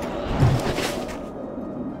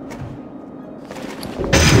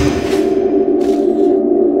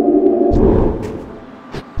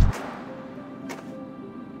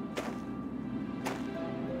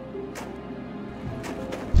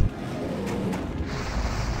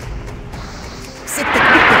 Cette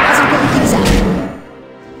technique n'est pas encore utilisable.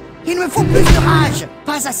 Il me faut plus de rage.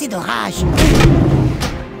 Pas assez de rage.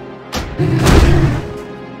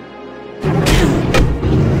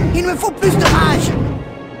 Il me faut plus de rage.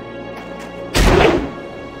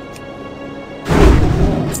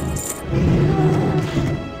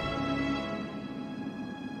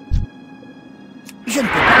 Je ne peux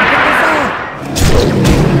pas encore le faire.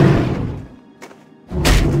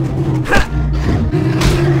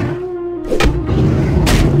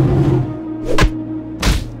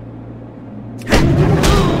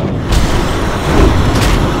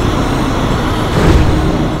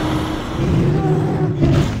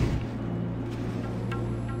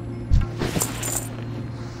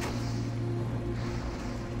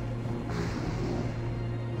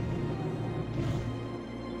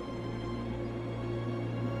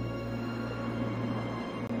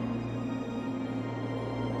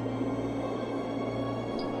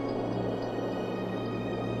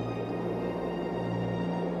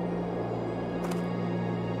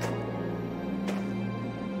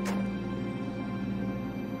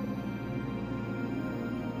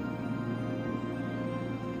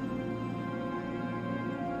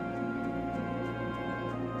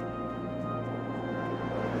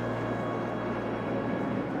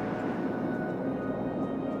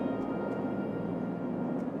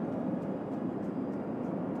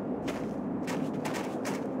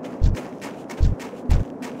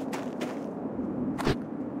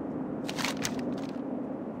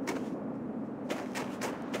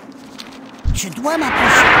 Je dois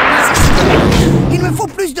m'approcher. Pas assez de rage. Il me faut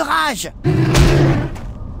plus de rage.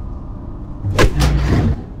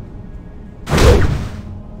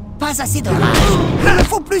 Pas assez de rage. Il me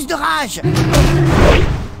faut plus de rage.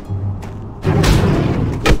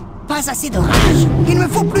 Pas assez de rage. Il me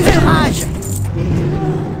faut plus de rage.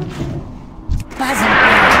 Pas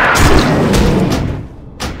encore.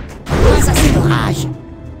 Pas assez de rage.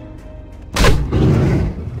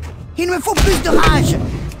 Il me faut plus de rage.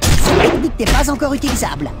 Cette technique n'est pas encore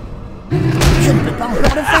utilisable. Je ne peux pas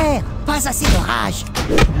encore le faire. Pas assez de rage.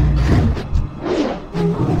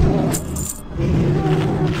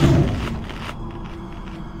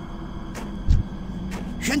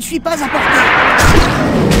 Je ne suis pas à portée.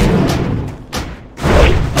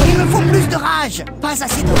 Il me faut plus de rage. Pas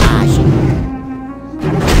assez de rage.